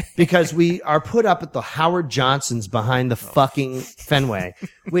itself because we are put up at the Howard Johnson's behind the fucking Fenway,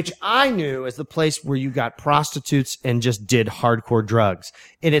 which I knew as the place where you got prostitutes and just did hardcore drugs.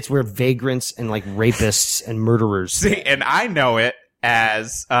 And it's where vagrants and like rapists and murderers. See, and I know it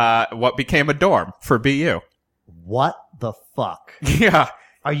as what became a dorm for BU. What the fuck? Yeah.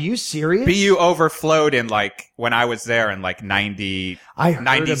 Are you serious? BU overflowed in like when I was there in like 97.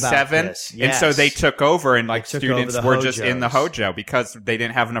 Yes. And so they took over, and like took students over the were just in the Hojos. Hojo because they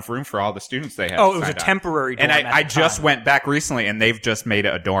didn't have enough room for all the students they had. Oh, it was a signed up. temporary dorm. And at I the just time. went back recently, and they've just made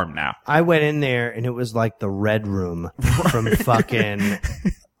it a dorm now. I went in there and it was like the Red Room from fucking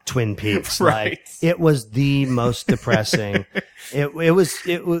Twin Peaks. Right. Like, it was the most depressing. It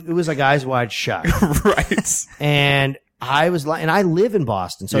was like eyes wide shut. Right. And I was and I live in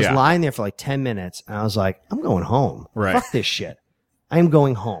Boston, so I was Yeah. lying there for like 10 minutes, and I was like, I'm going home. Right. Fuck this shit. I'm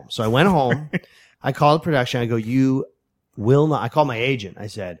going home. So I went home. I called production. I go, you will not. I called my agent. I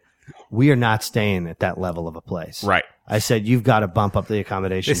said, we are not staying at that level of a place. Right. I said, you've got to bump up the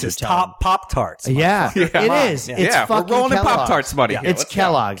accommodations. This is or tell them- Pop-Tarts. Yeah, it is. Yeah. It's Yeah, we're fucking rolling in Kellogg's. Pop-Tarts, buddy. Yeah. Yeah, It's let's go.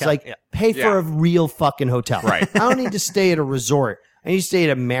 Kellogg's. Like, pay for Yeah. a real fucking hotel. Right. I don't need to stay at a resort. I need to stay at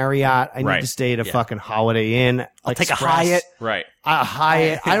a Marriott. I need Right. to stay at a fucking Holiday Inn. I'll take a Express. Hyatt. Right. A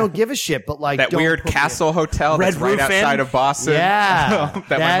Hyatt. I don't give a shit, but like That don't weird put me castle hotel Red that's right Roof Inn? outside of Boston. Yeah. that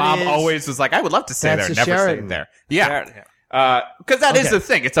my That mom is- always was like, I would love to stay that's there. a Never Sheraton. stayed there. Yeah. Because that is the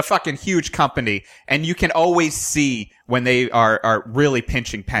thing. It's a fucking huge company, and you can always see when they are really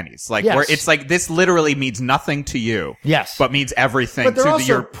pinching pennies. Like, Yes. where it's like, this literally means nothing to you. Yes. But means everything But they're to also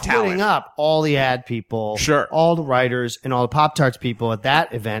your putting talent. up all the ad people, Sure. all the writers, and all the Pop-Tarts people at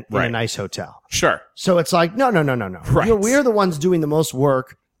that event in a Right. nice hotel. Sure. So it's like, no. Right. We're the ones doing the most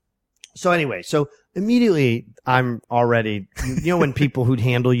work. So anyway, so immediately I'm already, you know, when people who'd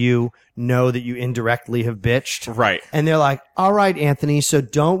handle you know that you indirectly have bitched. Right. And they're like, all right, Anthony, so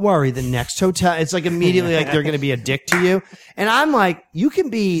don't worry. The next hotel, it's like immediately like they're going to be a dick to you. And I'm like, you can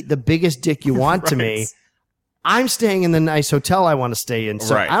be the biggest dick you want to me. I'm staying in the nice hotel I want to stay in.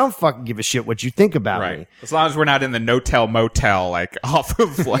 So Right. I don't fucking give a shit what you think about Right. me. As long as we're not in the no-tell motel, like off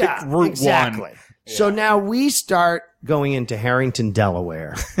of like Route exactly. 1. So now we start going into Harrington,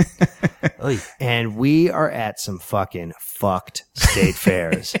 Delaware. And we are at some fucking fucked state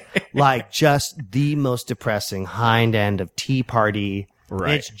fairs. Like just the most depressing hind end of Tea Party.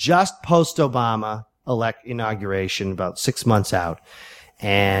 Right. It's just post-Obama inauguration, about 6 months out.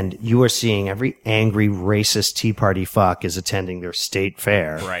 And you are seeing every angry, racist Tea Party fuck is attending their state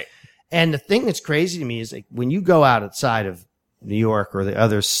fair. Right. And the thing that's crazy to me is like when you go outside of New York or the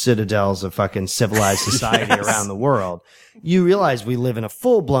other citadels of fucking civilized society around the world, you realize we live in a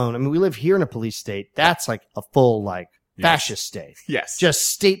full blown, I mean, we live here in a police state. That's like a full, like, fascist state. Yes. Just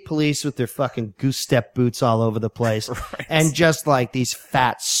state police with their fucking goose step boots all over the place. And just like these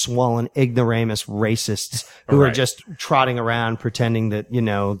fat, swollen, ignoramus racists who are Right. just trotting around pretending that, you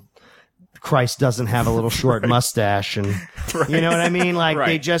know, Christ doesn't have a little short mustache, and you know what I mean? Like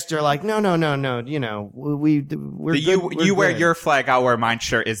they just are like, no, you know, we're You good, we're wear good. your flag, I'll wear mine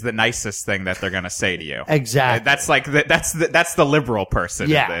shirt is the nicest thing that they're going to say to you. Exactly. That's like that's the liberal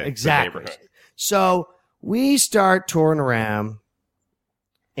person Yeah, in the exactly. neighborhood. So we start touring around,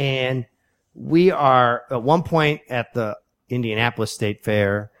 and we are at one point at the Indianapolis State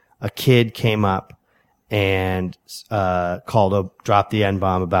Fair. A kid came up and dropped the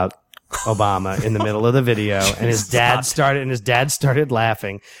N-bomb about Obama in the middle of the video, and his dad started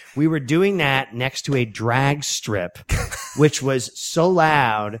laughing. We were doing that next to a drag strip, which was so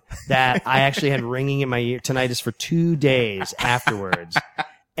loud that I actually had ringing in my ear tinnitus for 2 days afterwards.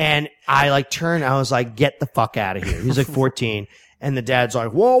 And I like turned, I was like, get the fuck out of here. He was like 14. And the dad's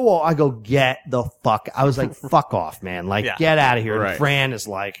like, whoa. I go, get the fuck. I was like, fuck off, man. Like, get out of here. Right. And Fran is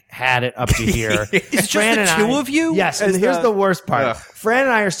like, had it up to here. It's just the two of you? Yes. And here's the worst part. Fran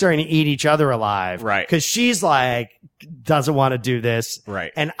and I are starting to eat each other alive. Right. Cause she's like, doesn't want to do this.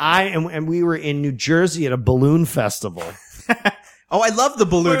 Right. And and we were in New Jersey at a balloon festival. Oh, I love the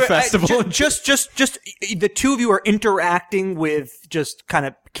balloon festival. Just the two of you are interacting with just kind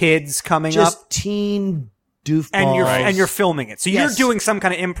of kids coming up. Just teen doofballs. And you're filming it. So you're doing some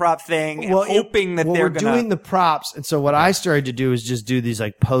kind of improv thing, hoping that they're we're doing the props. And so what I started to do is just do these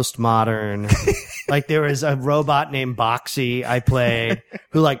like postmodern, like there was a robot named Boxy I played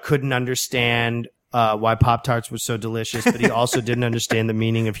who like couldn't understand why Pop-Tarts were so delicious, but he also didn't understand the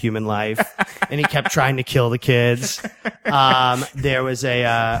meaning of human life, and he kept trying to kill the kids. There was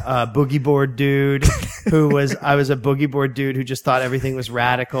a boogie board dude I was a boogie board dude who just thought everything was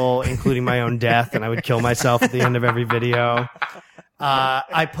radical, including my own death, and I would kill myself at the end of every video.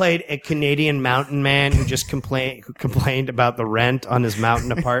 I played a Canadian mountain man who just complained about the rent on his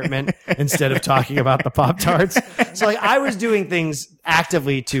mountain apartment instead of talking about the Pop-Tarts. So like I was doing things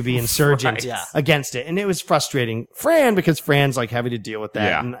actively to be insurgent against it. And it was frustrating Fran because Fran's like having to deal with that.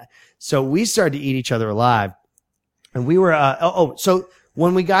 Yeah. And so we started to eat each other alive. And we were, so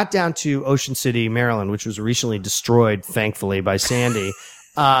when we got down to Ocean City, Maryland, which was recently destroyed, thankfully, by Sandy,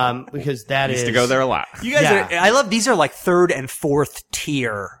 because that Used to go there a lot. You guys I love these are like third and fourth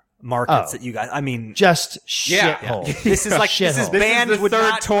tier markets that you guys, I mean, just shithole. This is like, this is band This is the would third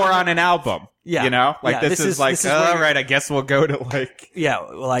not tour on an album. Yeah. You know? Like Yeah, this is like, where all you're- right, I guess we'll go to like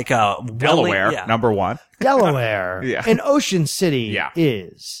Delaware, yeah. number one. Delaware Yeah. and Ocean City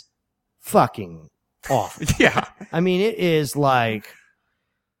is fucking awful. Yeah. I mean, it is like,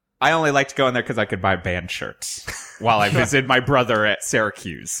 I only liked going there because I could buy band shirts while I visited my brother at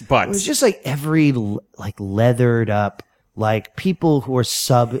Syracuse. But it was just like every like leathered up, like people who are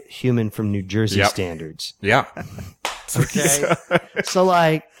subhuman from New Jersey standards. yeah. Okay. So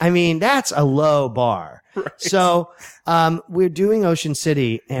like, I mean, that's a low bar. Right. So, we're doing Ocean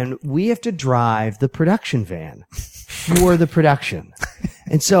City and we have to drive the production van for the production.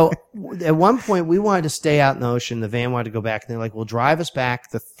 And so at one point we wanted to stay out in the ocean. The van wanted to go back and they're like, well, drive us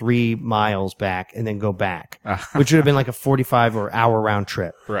back the 3 miles back and then go back, which would have been like a 45 or hour round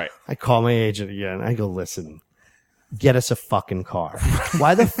trip. Right. I call my agent again. I go, listen, get us a fucking car.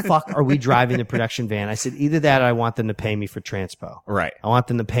 Why the fuck are we driving the production van? I said, either that or I want them to pay me for transpo. Right. I want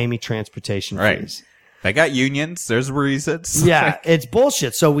them to pay me transportation fees. They got unions. There's reasons. Yeah, it's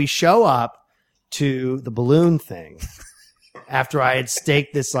bullshit. So we show up to the balloon thing after I had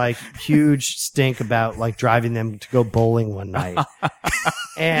staked this like huge stink about like driving them to go bowling one night.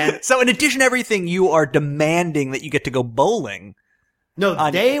 And So in addition to everything, you are demanding that you get to go bowling.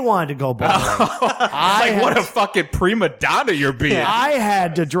 no, they wanted to go bowling. What a fucking prima donna you're being. I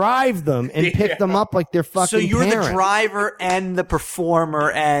had to drive them and pick them up like they're fucking So you're parents. the driver and the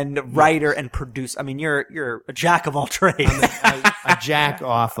performer and writer and producer. I mean, you're a jack of all trades. a jack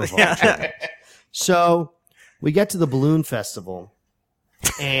off of all trades. So we get to the balloon festival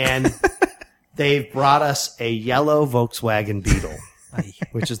and they've brought us a yellow Volkswagen Beetle,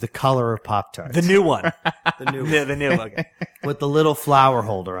 which is the color of Pop-Tarts. The new one. The new The new one. Okay. with the little flower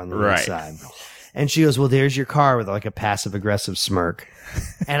holder on the Right. inside. And she goes, well, there's your car with like a passive aggressive smirk.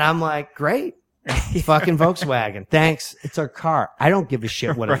 And I'm like, great. Fucking Volkswagen. Thanks. It's our car. I don't give a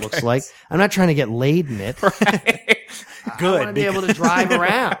shit what it looks like. I'm not trying to get laid in it. I Good. want to be able to drive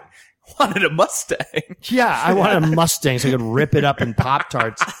around. Wanted a Mustang. Yeah, I wanted a Mustang so I could rip it up in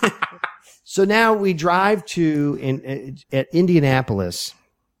Pop-Tarts. So now we drive to at Indianapolis.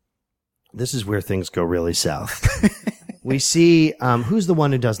 This is where things go really south. We see who's the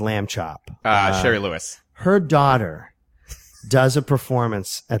one who does Lamb Chop? Sherry Lewis. Her daughter does a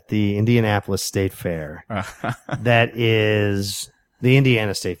performance at the Indianapolis State Fair. That is the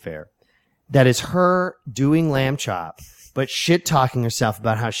Indiana State Fair. That is her doing Lamb Chop, but shit talking herself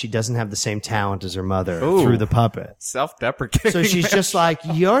about how she doesn't have the same talent as her mother through the puppet. Self-deprecating. So she's just like,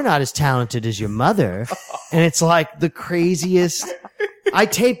 you're not as talented as your mother. And it's like the craziest. I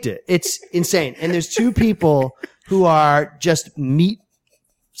taped it. It's insane. And there's 2 people who are just meat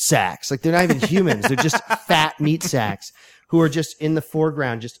sacks. Like they're not even humans. They're just fat meat sacks who are just in the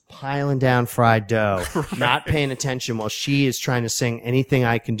foreground, just piling down fried dough, not paying attention while she is trying to sing Anything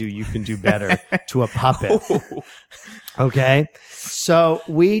I Can Do, You Can Do Better to a puppet. Okay. So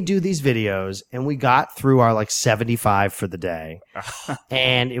we do these videos and we got through our like 75 for the day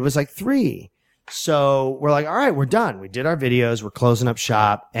and it was like 3. So we're like, all right, we're done. We did our videos. We're closing up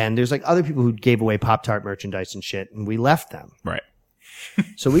shop and there's like other people who gave away Pop-Tart merchandise and shit and we left them. Right.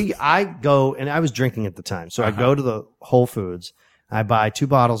 So I go, and I was drinking at the time. So I go to the Whole Foods. I buy 2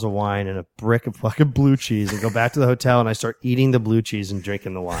 bottles of wine and a brick of fucking blue cheese and go back to the hotel and I start eating the blue cheese and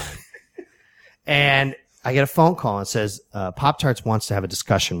drinking the wine. And I get a phone call and it says, Pop-Tarts wants to have a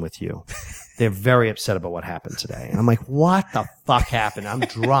discussion with you. They're very upset about what happened today. And I'm like, what the fuck happened? I'm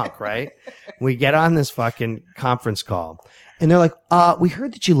drunk, right? We get on this fucking conference call and they're like, we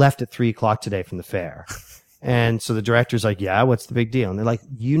heard that you left at 3:00 today from the fair. And so the director's like, yeah, what's the big deal? And they're like,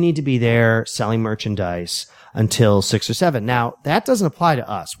 you need to be there selling merchandise until 6 or 7. Now, that doesn't apply to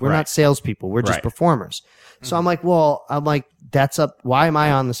us. We're not salespeople. We're just performers. So I'm like, that's up. Why am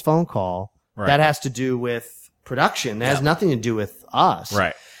I on this phone call? Right. That has to do with production. That has nothing to do with us.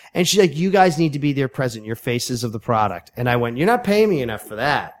 Right. And she's like, you guys need to be there present. You're faces of the product. And I went, you're not paying me enough for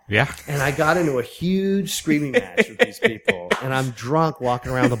that. Yeah. And I got into a huge screaming match with these people. And I'm drunk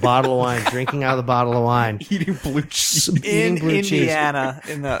walking around with a bottle of wine, drinking out of the bottle of wine. Eating blue cheese. In Indiana.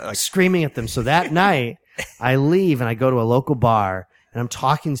 In the, screaming at them. So that night, I leave and I go to a local bar. And I'm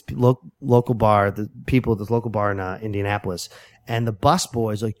talking to local bar, the people at this local bar in Indianapolis. And the bus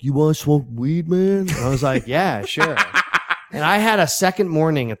boy's like, you want to smoke weed, man? And I was like, yeah, sure. And I had a second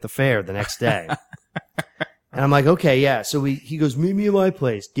morning at the fair the next day. And I'm like, okay, yeah. So he goes, meet me at my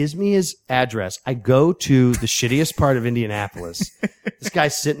place, gives me his address. I go to the shittiest part of Indianapolis. This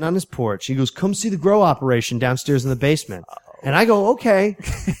guy's sitting on his porch. He goes, come see the grow operation downstairs in the basement. And I go, okay.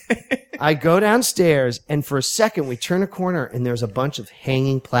 I go downstairs, and for a second, we turn a corner, and there's a bunch of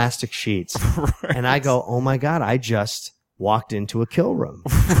hanging plastic sheets. Right. And I go, oh my God, I just walked into a kill room.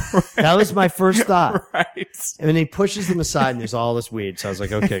 Right. That was my first thought. Right. And then he pushes them aside, and there's all this weed. So I was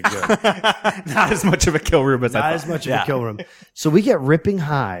like, okay, good. Not as much of a kill room as I thought. Not as much of a kill room. So we get ripping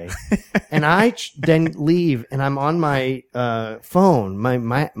high, and I then leave, and I'm on my phone,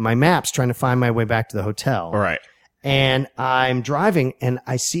 my maps, trying to find my way back to the hotel. All right. And I'm driving and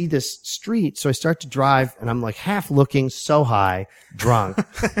I see this street. So I start to drive and I'm like half looking, so high, drunk.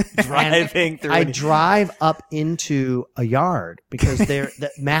 Driving through. I drive up into a yard because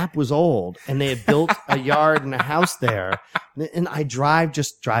that map was old and they had built a yard and a house there. And I drive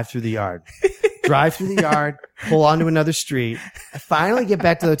through the yard. Drive through the yard, pull onto another street. I finally get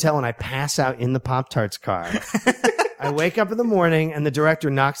back to the hotel and I pass out in the Pop-Tarts car. I wake up in the morning and the director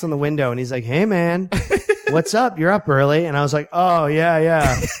knocks on the window and he's like, hey man, what's up? You're up early. And I was like, oh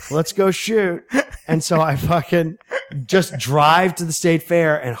yeah. Let's go shoot. And so I fucking just drive to the state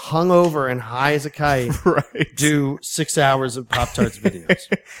fair and hung over and high as a kite. Right. Do 6 hours of Pop-Tarts videos.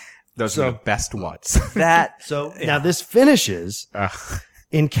 Those are the best ones. Now this finishes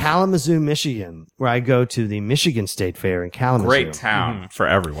in Kalamazoo, Michigan, where I go to the Michigan State Fair in Kalamazoo. Great town for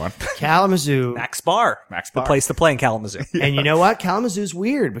everyone. Kalamazoo. Max Bar. The place to play in Kalamazoo. Yeah. And you know what? Kalamazoo's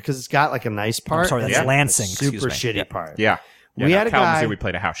weird because it's got like a nice part. I'm sorry, that's Lansing. Super shitty part. Yeah. We had a Kalamazoo, guy. we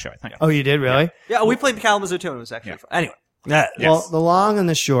played a house show, I think. Oh, you did? Really? Yeah, we played in Kalamazoo too, and it was actually fun. Anyway. Well, the long and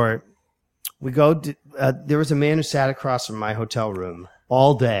the short, we go, there was a man who sat across from my hotel room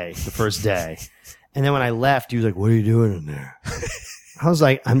all day, the first day. And then when I left, he was like, what are you doing in there? I was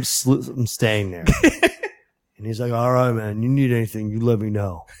like, I'm staying there. And he's like, all right, man, you need anything, you let me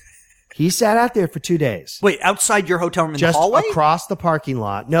know. He sat out there for 2 days. Wait, outside your hotel room in just the hallway? Across the parking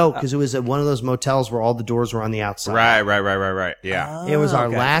lot. No, because it was at one of those motels where all the doors were on the outside. Right. Yeah. It was our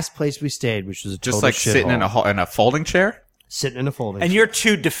last place we stayed, which was a total just like shithole. sitting in a folding chair? Sitting in a folding And chair. you're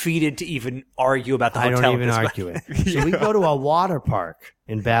too defeated to even argue about the hotel. I don't even argue it. So we go to a water park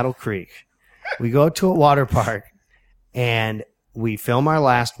in Battle Creek. We go to a water park and we film our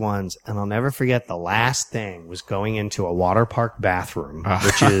last ones, and I'll never forget the last thing was going into a water park bathroom,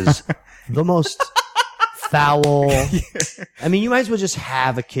 which is the most foul. I mean, you might as well just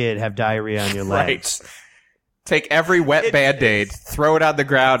have a kid have diarrhea on your legs. Right. Take every wet Band-Aid, throw it on the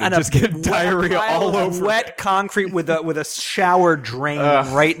ground, and just get diarrhea all over. Wet concrete with a shower drain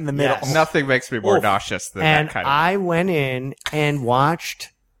right in the middle. Yes. Nothing makes me more nauseous than And that kind of. I went in and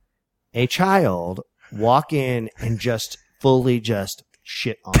watched a child walk in and just fully just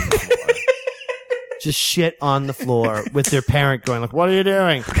shit on the floor. Just shit on the floor with their parent going like, what are you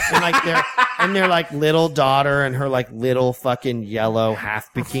doing? And their like little daughter and her like little fucking yellow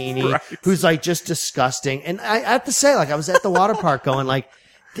half bikini who's like just disgusting. And I have to say, like, I was at the water park going like,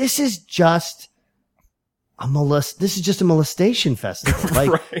 this is just a molestation festival.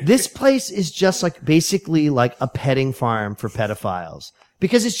 Like this place is just like basically like a petting farm for pedophiles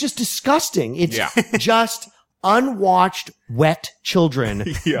because it's just disgusting. It's just unwatched wet children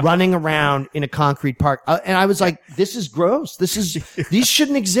running around in a concrete park. And I was like, this is gross. These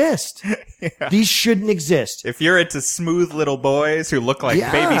shouldn't exist. These shouldn't exist. If you're into smooth little boys who look like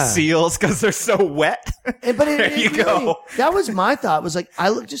baby seals because they're so wet, there you go. That was my thought. Was like,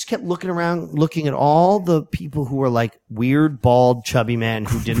 just kept looking around, looking at all the people who were like weird, bald, chubby men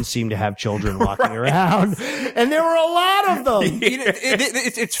who didn't seem to have children walking around. And there were a lot of them. You know,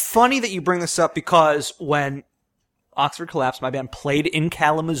 it's funny that you bring this up because when Oxford Collapse, my band, played in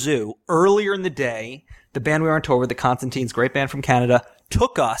Kalamazoo earlier in the day, the band we were on tour with, the Constantines, great band from Canada,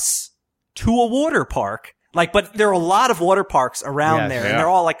 took us to a water park. Like, but there are a lot of water parks around there, and they're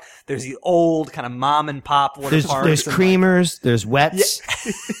all like, there's the old kind of mom and pop water parks. There's creamers, there's wets,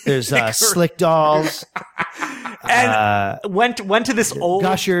 there's slick dolls. And went to this old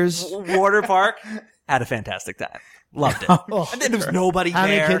Gushers water park, had a fantastic time. Loved it. And then there was nobody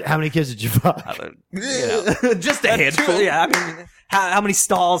there. How many kids did you fuck? Just a handful. Yeah, I mean, how many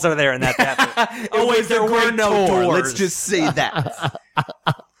stalls are there in that bathroom? Oh, wait, there were no doors. Let's just say that.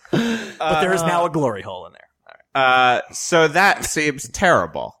 But there is now a glory hole in there. So that seems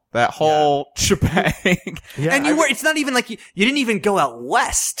terrible. That whole shebang. Yeah, and it's not even like you didn't even go out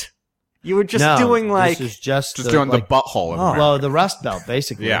west. You were just doing like, this is just doing the butthole. Well, the Rust Belt,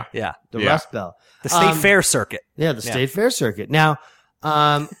 basically. Yeah. The Rust Belt. The State Fair circuit. Yeah, the State Fair circuit. Now,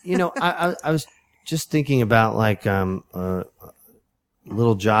 I was just thinking about like,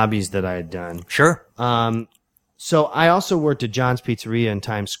 little jobbies that I had done. Sure. So I also worked at John's Pizzeria in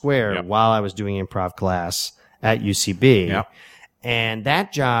Times Square while I was doing improv class at UCB. Yep. And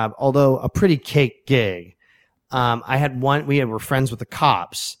that job, although a pretty cake gig, we were friends with the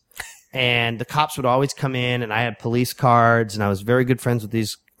cops, and the cops would always come in, and I had police cards, and I was very good friends with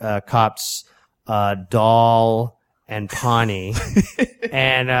these cops, Dahl and Pawnee.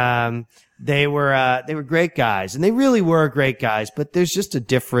 And they were great guys, and they really were great guys, but there's just a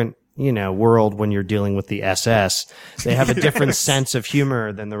different world when you're dealing with the SS. They have a different sense of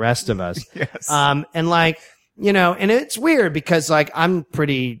humor than the rest of us. Yes. And like, and it's weird because like I'm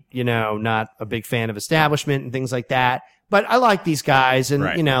pretty, not a big fan of establishment and things like that. But I like these guys, and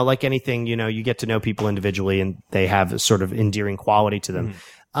like anything, you get to know people individually, and they have a sort of endearing quality to them.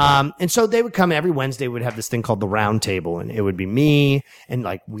 And so they would come every Wednesday. We'd have this thing called the Round Table, and it would be me, and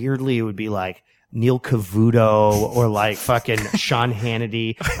like weirdly, it would be like Neil Cavuto or like fucking Sean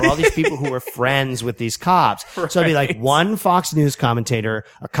Hannity or all these people who were friends with these cops. Right. So it'd be like one Fox News commentator,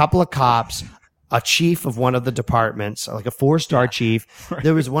 a couple of cops, a chief of one of the departments, like a 4-star chief. Right.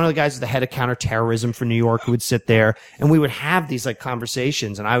 There was one of the guys, the head of counterterrorism for New York, who would sit there, and we would have these like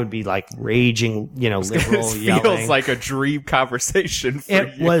conversations, and I would be like raging, liberal, yelling. Feels like a dream conversation for you.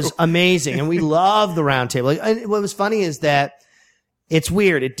 It was amazing, and we loved the Round Table. And what was funny is that it's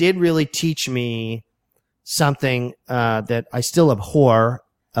weird. It did really teach me something that I still abhor,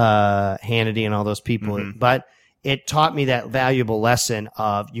 Hannity and all those people, but it taught me that valuable lesson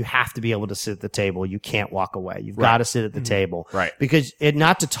of you have to be able to sit at the table. You can't walk away. You've got to sit at the table. Right. Because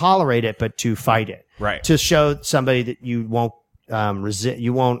not to tolerate it, but to fight it. Right. To show somebody that you won't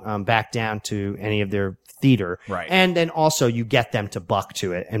you won't back down to any of their theater. Right. And then also you get them to buck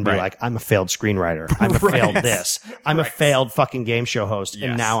to it and be like, I'm a failed screenwriter. I'm a failed this. I'm a failed fucking game show host.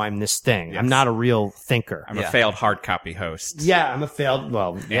 And now I'm this thing. I'm not a real thinker. I'm a failed hard copy host. Yeah, I'm a failed,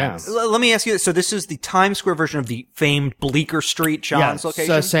 Let me ask you this. So this is the Times Square version of the famed Bleecker Street John's location?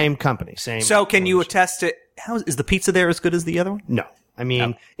 So same company. So can you attest to, is the pizza there as good as the other one? No. I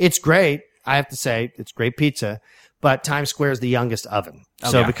mean, it's great. I have to say, it's great pizza. But Times Square is the youngest oven.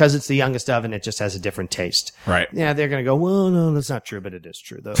 So because it's the youngest oven, it just has a different taste. Right. Yeah, they're going to go, well, no, that's not true, but it is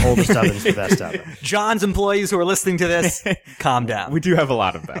true. The oldest oven is the best oven. John's employees who are listening to this, calm down. We do have a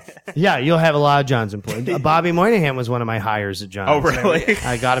lot of them. Yeah, you'll have a lot of John's employees. Bobby Moynihan was one of my hires at John's. Oh, really?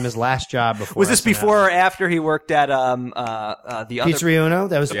 I got him his last job before. Was this before or after he worked at the other Pizzeria Uno?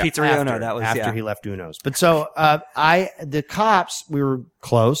 That was Pizzeria Uno. That was after he left Uno's. But so the cops, we were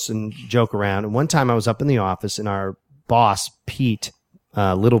close and joke around. And one time I was up in the office, and our boss, Pete,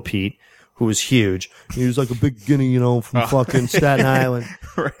 little Pete, who was huge. He was like a big guinea, from fucking Staten Island.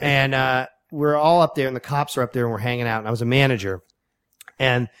 Right. And we're all up there, and the cops are up there, and we're hanging out, and I was a manager.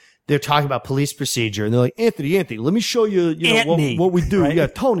 And they're talking about police procedure, and they're like, Anthony, let me show you, what we do. Right? Yeah,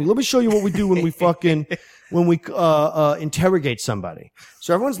 Tony, let me show you what we do when we fucking interrogate somebody.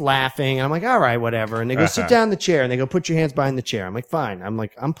 So everyone's laughing, and I'm like, all right, whatever. And they go, sit down in the chair, and they go, put your hands behind the chair. I'm like, fine.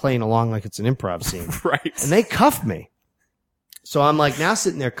 I'm playing along like it's an improv scene. Right. And they cuffed me. So I'm like now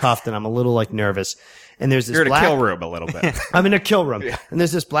sitting there cuffed, and I'm a little like nervous. And there's this You're in a kill room a little bit. I'm in a kill room. Yeah. And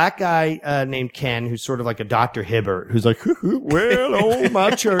there's this black guy named Ken, who's sort of like a Dr. Hibbert, who's like, well, my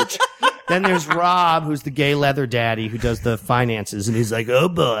church. Then there's Rob, who's the gay leather daddy who does the finances, and he's like, oh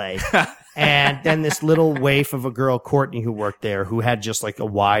boy. And then this little waif of a girl, Courtney, who worked there, who had just like a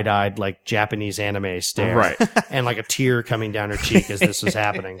wide-eyed, like Japanese anime stare, Right. and like a tear coming down her cheek as this was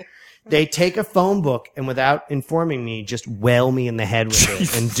happening. They take a phone book and, without informing me, just whale me in the head with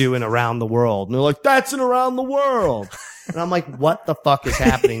it and do an around the world. And they're like, "That's an around the world." And I'm like, "What the fuck is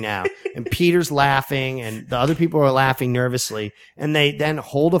happening now?" And Peter's laughing, and the other people are laughing nervously. And they then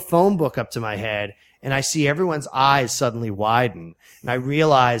hold a phone book up to my head, and I see everyone's eyes suddenly widen. And I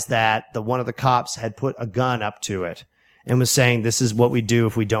realized that one of the cops had put a gun up to it and was saying, "This is what we do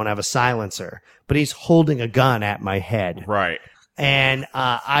if we don't have a silencer." But he's holding a gun at my head. Right. And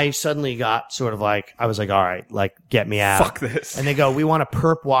I suddenly got sort of like, I was like, all right, like, get me out. Fuck this. And they go, "We want to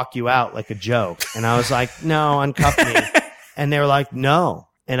perp walk you out like a joke." And I was like, "No, uncuff me." And they were like, "No."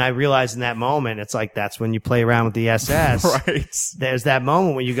 And I realized in that moment, it's like, that's when you play around with the SS. Right. There's that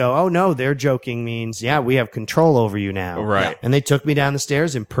moment when you go, "Oh no, they're joking," means, yeah, we have control over you now. Right. And they took me down the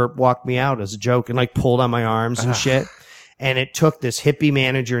stairs and perp walked me out as a joke and like pulled on my arms and shit. And it took this hippie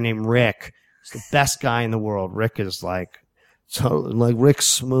manager named Rick. He's the best guy in the world. Rick is like, Rick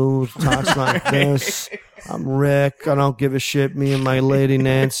Smooth talks like this. "I'm Rick. I don't give a shit. Me and my lady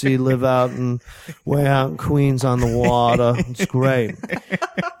Nancy live way out in Queens on the water. It's great.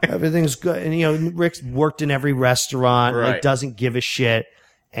 Everything's good." And, Rick's worked in every restaurant, Right. like, doesn't give a shit.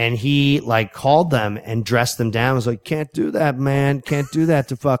 And he, like, called them and dressed them down. Was like, "Can't do that, man. Can't do that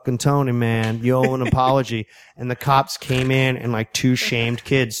to fucking Tony, man. You owe an apology." And the cops came in, and like two shamed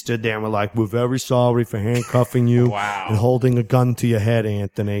kids stood there and were like, "We're very sorry for handcuffing you Wow. and holding a gun to your head,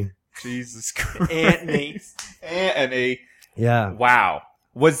 Anthony." Jesus Christ. Anthony. Yeah. Wow.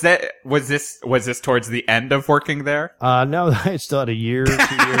 Was this towards the end of working there? No, I still had 2 years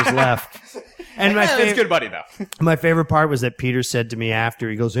left. And It's good buddy though. my favorite part was that Peter said to me after,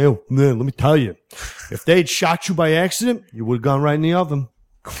 he goes, "Hey, man, let me tell you, if they'd shot you by accident, you would have gone right in the oven."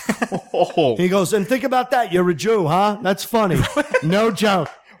 Oh, He goes, "And think about that. You're a Jew, huh? That's funny. No joke."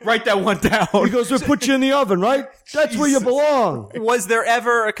 write that one down. He goes, "They put you in the oven, right? That's where you belong." Was there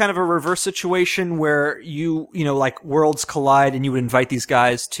ever a kind of a reverse situation where like worlds collide and you would invite these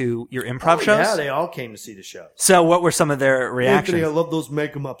guys to your improv shows? Yeah, they all came to see the show. So what were some of their reactions? Anthony, I love those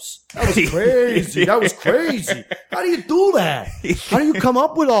make-em-ups. That was crazy. That was crazy. How do you do that? How do you come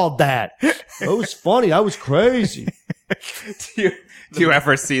up with all that? That was funny. That was crazy. Do you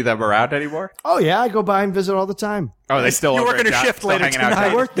ever see them around anymore? Oh, yeah. I go by and visit all the time. Oh, they still You're over working at a Josh- shift still later hanging out tonight. I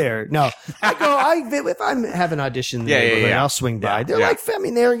Josh? work there. No, if I have an audition in the Yeah, yeah, neighborhood, yeah. I'll swing by. Yeah, They're yeah. like, I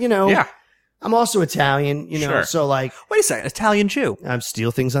mean, they're, Yeah. I'm also Italian, Sure. so like, Wait a second, Italian Jew. I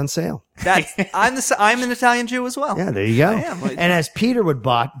steal things on sale. I'm an Italian Jew as well. Yeah, there you go. am. And as Peter would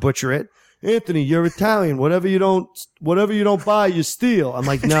butcher it, "Anthony, you're Italian. Whatever you don't buy, you steal." I'm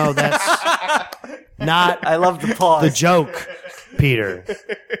like, no, that's not I love the pause. the joke, Peter.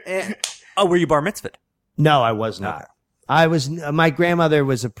 Oh, were you bar mitzvahed? No, I was not. I was. My grandmother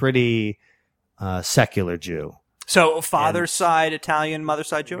was a pretty secular Jew. So father's side Italian, mother's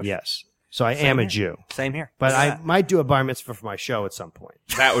side Jewish? Yes, so I am a Jew. Same here. But I might do a bar mitzvah for my show at some point.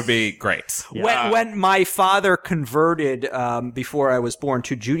 That would be great. When my father converted before I was born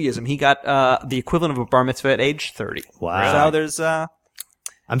to Judaism, he got the equivalent of a bar mitzvah at age 30. Wow. So there's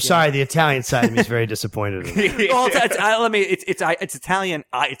I'm sorry, the Italian side of me is very disappointed in me. well, it's Italian, it's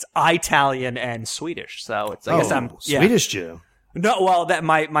Italian and Swedish. So it's I guess I'm Swedish Jew. No, well, that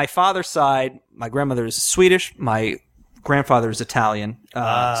my father's side, my grandmother is Swedish, my grandfather is Italian.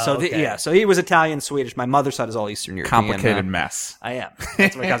 Okay. So he was Italian, Swedish. My mother's side is all Eastern European. Complicated mess. I am.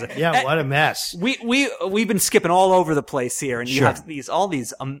 That's what cousin. Yeah, what a mess. We've been skipping all over the place here, and you Sure. have all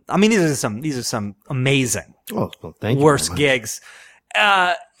these. I mean, these are some amazing Oh, well, thank you. worst very much. gigs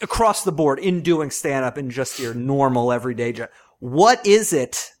across the board in doing stand up and just your normal everyday job. What is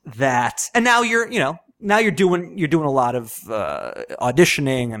it that? And now you're doing a lot of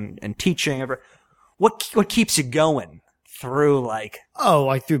auditioning and teaching. What keeps you going through like? Oh,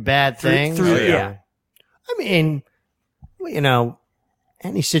 like through bad things? through- Or- yeah. I mean,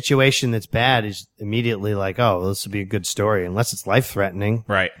 any situation that's bad is immediately like, oh, this would be a good story, unless it's life-threatening.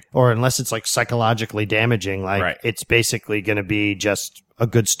 Right. Or unless it's like psychologically damaging, like Right. it's basically going to be just a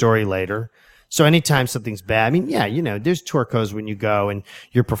good story later. So anytime something's bad, I mean, yeah, there's tourcos when you go and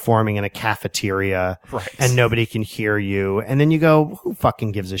you're performing in a cafeteria and nobody can hear you. And then you go, who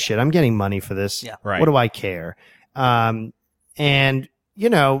fucking gives a shit? I'm getting money for this. Yeah. Right. What do I care? The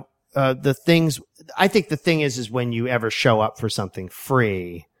things, I think the thing is when you ever show up for something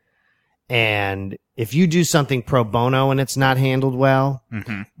free, and if you do something pro bono and it's not handled well,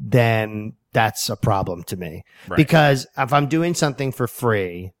 then that's a problem to me. Right. Because if I'm doing something for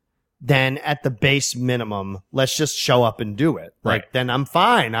free, then at the base minimum, let's just show up and do it. Right. Like, then I'm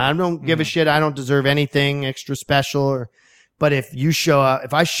fine. I don't give a shit. I don't deserve anything extra special. But if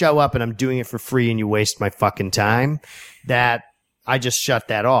I show up and I'm doing it for free and you waste my fucking time, that I just shut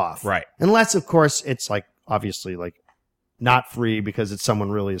that off. Right. Unless, of course, it's like, obviously, like, not free because it's someone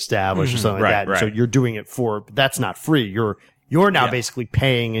really established or something like that. Right. So you're doing it for, that's not free. You're now basically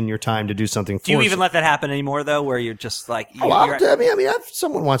paying in your time to do something for Do you even let that happen anymore, though, where you're just like... if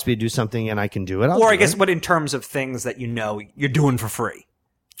someone wants me to do something and I can do it, I'll Or do I guess it. what in terms of things that you know you're doing for free.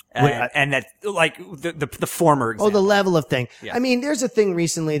 And that, like, the former example. Oh, the level of thing. Yeah. I mean, there's a thing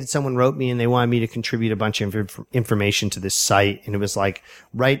recently that someone wrote me and they wanted me to contribute a bunch of information to this site. And it was like,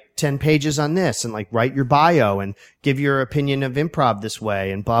 write 10 pages on this and like write your bio and give your opinion of improv this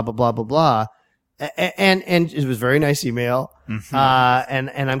way and blah, blah, blah, blah, blah. And it was a very nice email. Mm-hmm.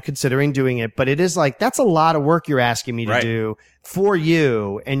 And I'm considering doing it, but it is like, that's a lot of work you're asking me to do for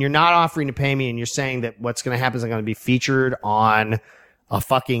you. And you're not offering to pay me. And you're saying that what's going to happen is I'm going to be featured on a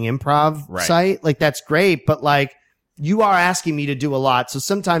fucking improv site. Like, that's great. But like, you are asking me to do a lot. So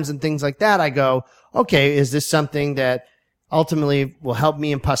sometimes in things like that, I go, okay, is this something that ultimately will help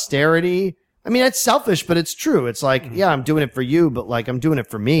me in posterity? I mean, it's selfish, but it's true. It's like, yeah, I'm doing it for you, but like, I'm doing it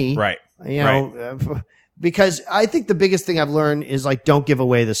for me. Right. You know, because I think the biggest thing I've learned is like, don't give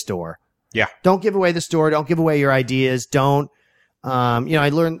away the store. Yeah. Don't give away the store. Don't give away your ideas. Don't,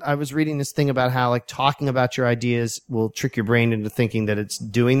 I was reading this thing about how like talking about your ideas will trick your brain into thinking that it's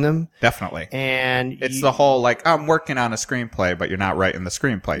doing them. Definitely. And it's the whole like, I'm working on a screenplay, but you're not writing the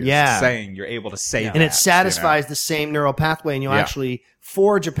screenplay. You're able to say that. And it satisfies the same neural pathway, and you'll actually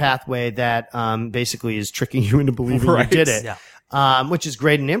forge a pathway that basically is tricking you into believing you did it. Yeah. Which is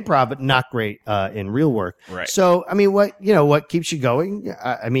great in improv, but not great in real work. Right. So, I mean, what keeps you going?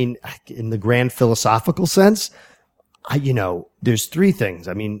 I mean, in the grand philosophical sense, there's three things.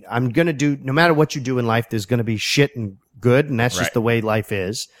 I mean, no matter what you do in life, there's going to be shit and good, and that's just the way life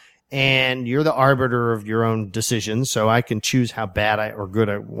is. And you're the arbiter of your own decisions, so I can choose how bad or good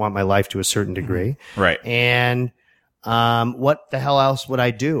I want my life to a certain degree. Right. And what the hell else would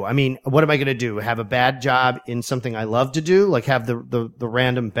I do? I mean, what am I going to do? Have a bad job in something I love to do? Like have the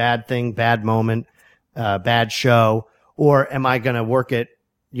random bad thing, bad moment, bad show? Or am I going to work at,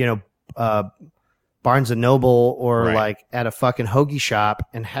 Barnes and Noble or like at a fucking hoagie shop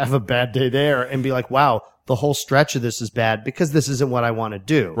and have a bad day there and be like, wow, the whole stretch of this is bad because this isn't what I want to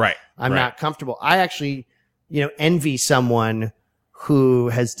do. Right. I'm not comfortable. I actually, envy someone who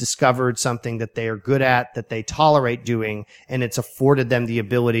has discovered something that they are good at, that they tolerate doing, and it's afforded them the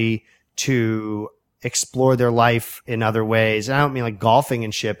ability to explore their life in other ways. And I don't mean like golfing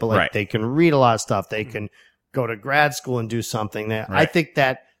and shit, but like they can read a lot of stuff. They can go to grad school and do something that I think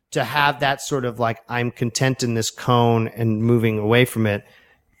that to have that sort of like, I'm content in this cone and moving away from it.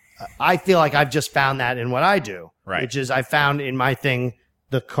 I feel like I've just found that in what I do, which is I found in my thing,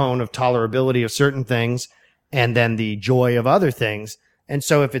 the cone of tolerability of certain things and then the joy of other things. And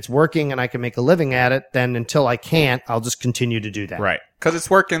so if it's working and I can make a living at it, then until I can't, I'll just continue to do that. Right. Cause it's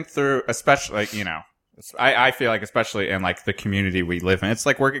working through, especially like, I feel like especially in like the community we live in, it's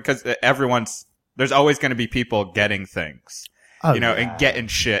like working cause there's always going to be people getting things. And getting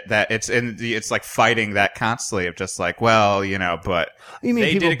shit that it's like fighting that constantly of just like, well, but they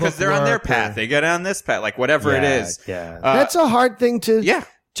did it because they're on their path. They get on this path, like whatever it is. Yeah. That's a hard thing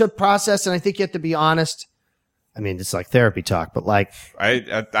to process. And I think you have to be honest. I mean, it's like therapy talk, but like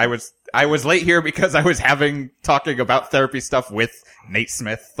I was late here because I was talking about therapy stuff with Nate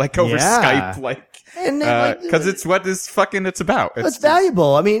Smith, like over Skype, like. Cause it's what it's about. It's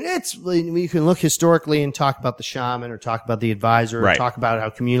valuable. I mean, you can look historically and talk about the shaman or talk about the advisor or talk about how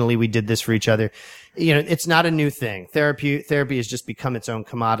communally we did this for each other. It's not a new thing. Therapy has just become its own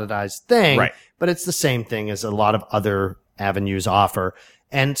commoditized thing, but it's the same thing as a lot of other avenues offer.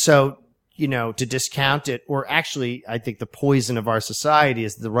 And so, to discount it, or actually, I think the poison of our society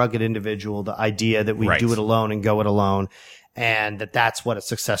is the rugged individual, the idea that we do it alone and go it alone. And that's what a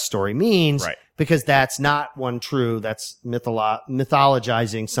success story means. Right. Because that's not one true. That's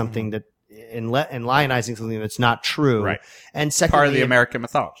mythologizing something that and lionizing something that's not true. Right. And secondly, part of the American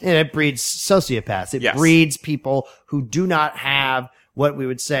mythology. And it breeds sociopaths. It breeds people who do not have what we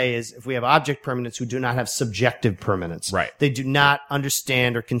would say is, if we have object permanence, who do not have subjective permanence. Right. They do not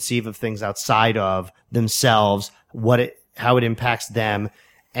understand or conceive of things outside of themselves, how it impacts them,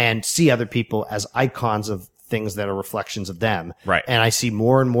 and see other people as icons of things that are reflections of them. Right. And I see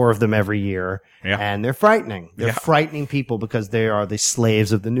more and more of them every year. Yeah. And they're frightening. They're frightening people because they are the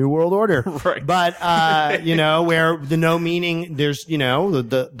slaves of the New World Order. Right. But, where the no meaning, there's,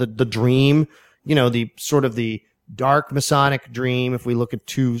 the dream, the sort of the dark Masonic dream, if we look at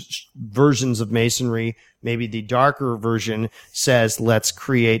two versions of Masonry, maybe the darker version says, let's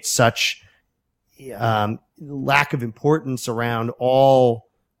create such lack of importance around all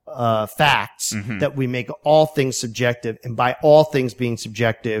facts that we make all things subjective. And by all things being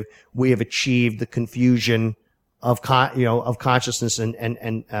subjective, we have achieved the confusion of consciousness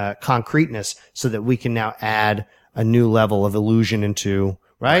and concreteness, so that we can now add a new level of illusion into,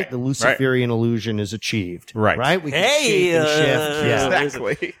 right? The Luciferian illusion is achieved. Right? We can shape and shift. Yeah.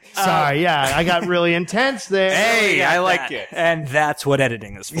 Exactly. Sorry. Yeah. I got really intense there. Hey, I like it. And that's what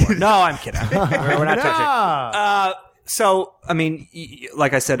editing is for. No, I'm kidding. We're not touching. So, I mean,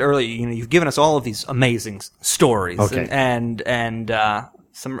 like I said earlier, you've given us all of these amazing stories. Okay. And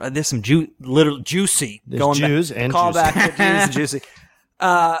there's some little juicy. There's Jews and call juicy. back to Jews and juicy.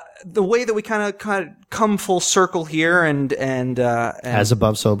 The way that we kind of come full circle here and As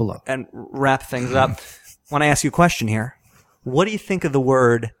above, so below. and wrap things up. I want to ask you a question here. What do you think of the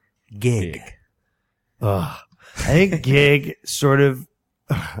word gig? I think gig sort of,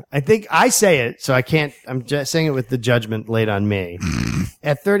 I think I say it, so I can't, I'm just saying it with the judgment laid on me.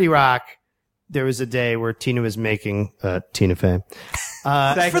 At 30 Rock, there was a day where Tina was making, Tina Fey.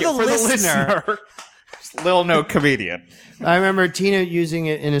 Thank For you. the For listener. the listener. Little no comedian. I remember Tina using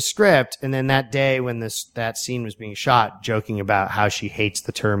it in a script, and then that day when that scene was being shot, joking about how she hates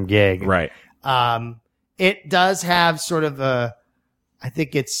the term gig. Right. It does have sort of I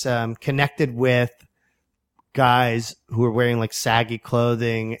think it's connected with guys who are wearing like saggy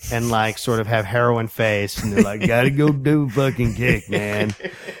clothing and like sort of have heroin face, and they're like, gotta go do fucking gig, man.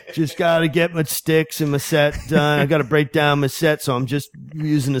 Just gotta get my sticks and my set done. I gotta break down my set, so I'm just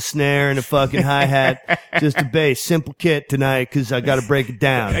using a snare and a fucking hi-hat, just a bass. Simple kit tonight, because I gotta break it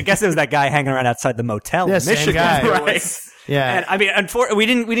down. I guess it was that guy hanging around outside the motel Yeah, in same Michigan. guy. Right. Yeah. And I mean, we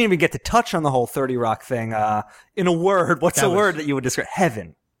didn't even get to touch on the whole 30 Rock thing. In a word, what's a word that you would describe?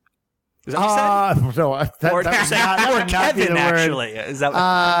 Heaven. Is that what you said? No, that Or would not, or that would not be Kevin, the word. actually. Is that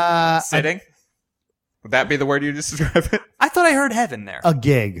what, Sitting? Would that be the word you just described it? I thought I heard heaven there. A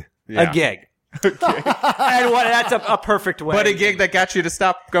gig. Yeah. A gig. And that's a perfect way. But a gig that got you to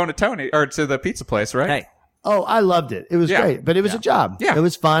stop going to Tony or to the pizza place, right? Hey. Oh, I loved it. It was Yeah. great, but it was a job. Yeah. It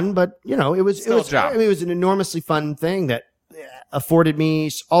was fun, but it was Still a job. I mean, it was an enormously fun thing that afforded me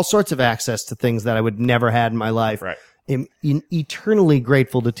all sorts of access to things that I would never had in my life. Right. I'm eternally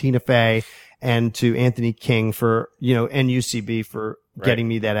grateful to Tina Fey and to Anthony King for, and UCB for getting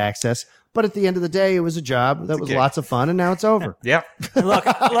me that access. But at the end of the day, it was a job that was gig. lots of fun, and now it's over. Yeah. Look,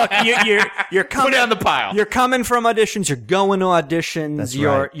 you're coming Put it on the pile. You're coming from auditions. You're going to auditions. That's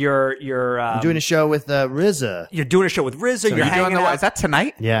you're right. you're I'm doing a show with RZA. you're doing a show with RZA. you're You're hanging doing the out. Is that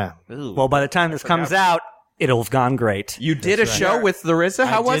tonight? Yeah. Well, by the time this comes out, it'll have gone great. You did a show with the RZA?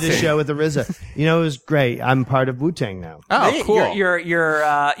 How was I did it? a show with RZA. It was great. I'm part of Wu-Tang now. Oh, cool. You're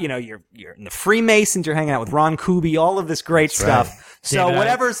in the Freemasons. You're hanging out with Ron Kuby. All of this great stuff. right. So David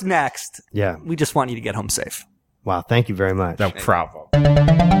whatever's next, Yeah. we just want you to get home safe. Wow. Thank you very much. No problem.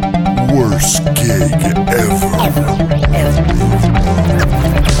 Worst gig ever.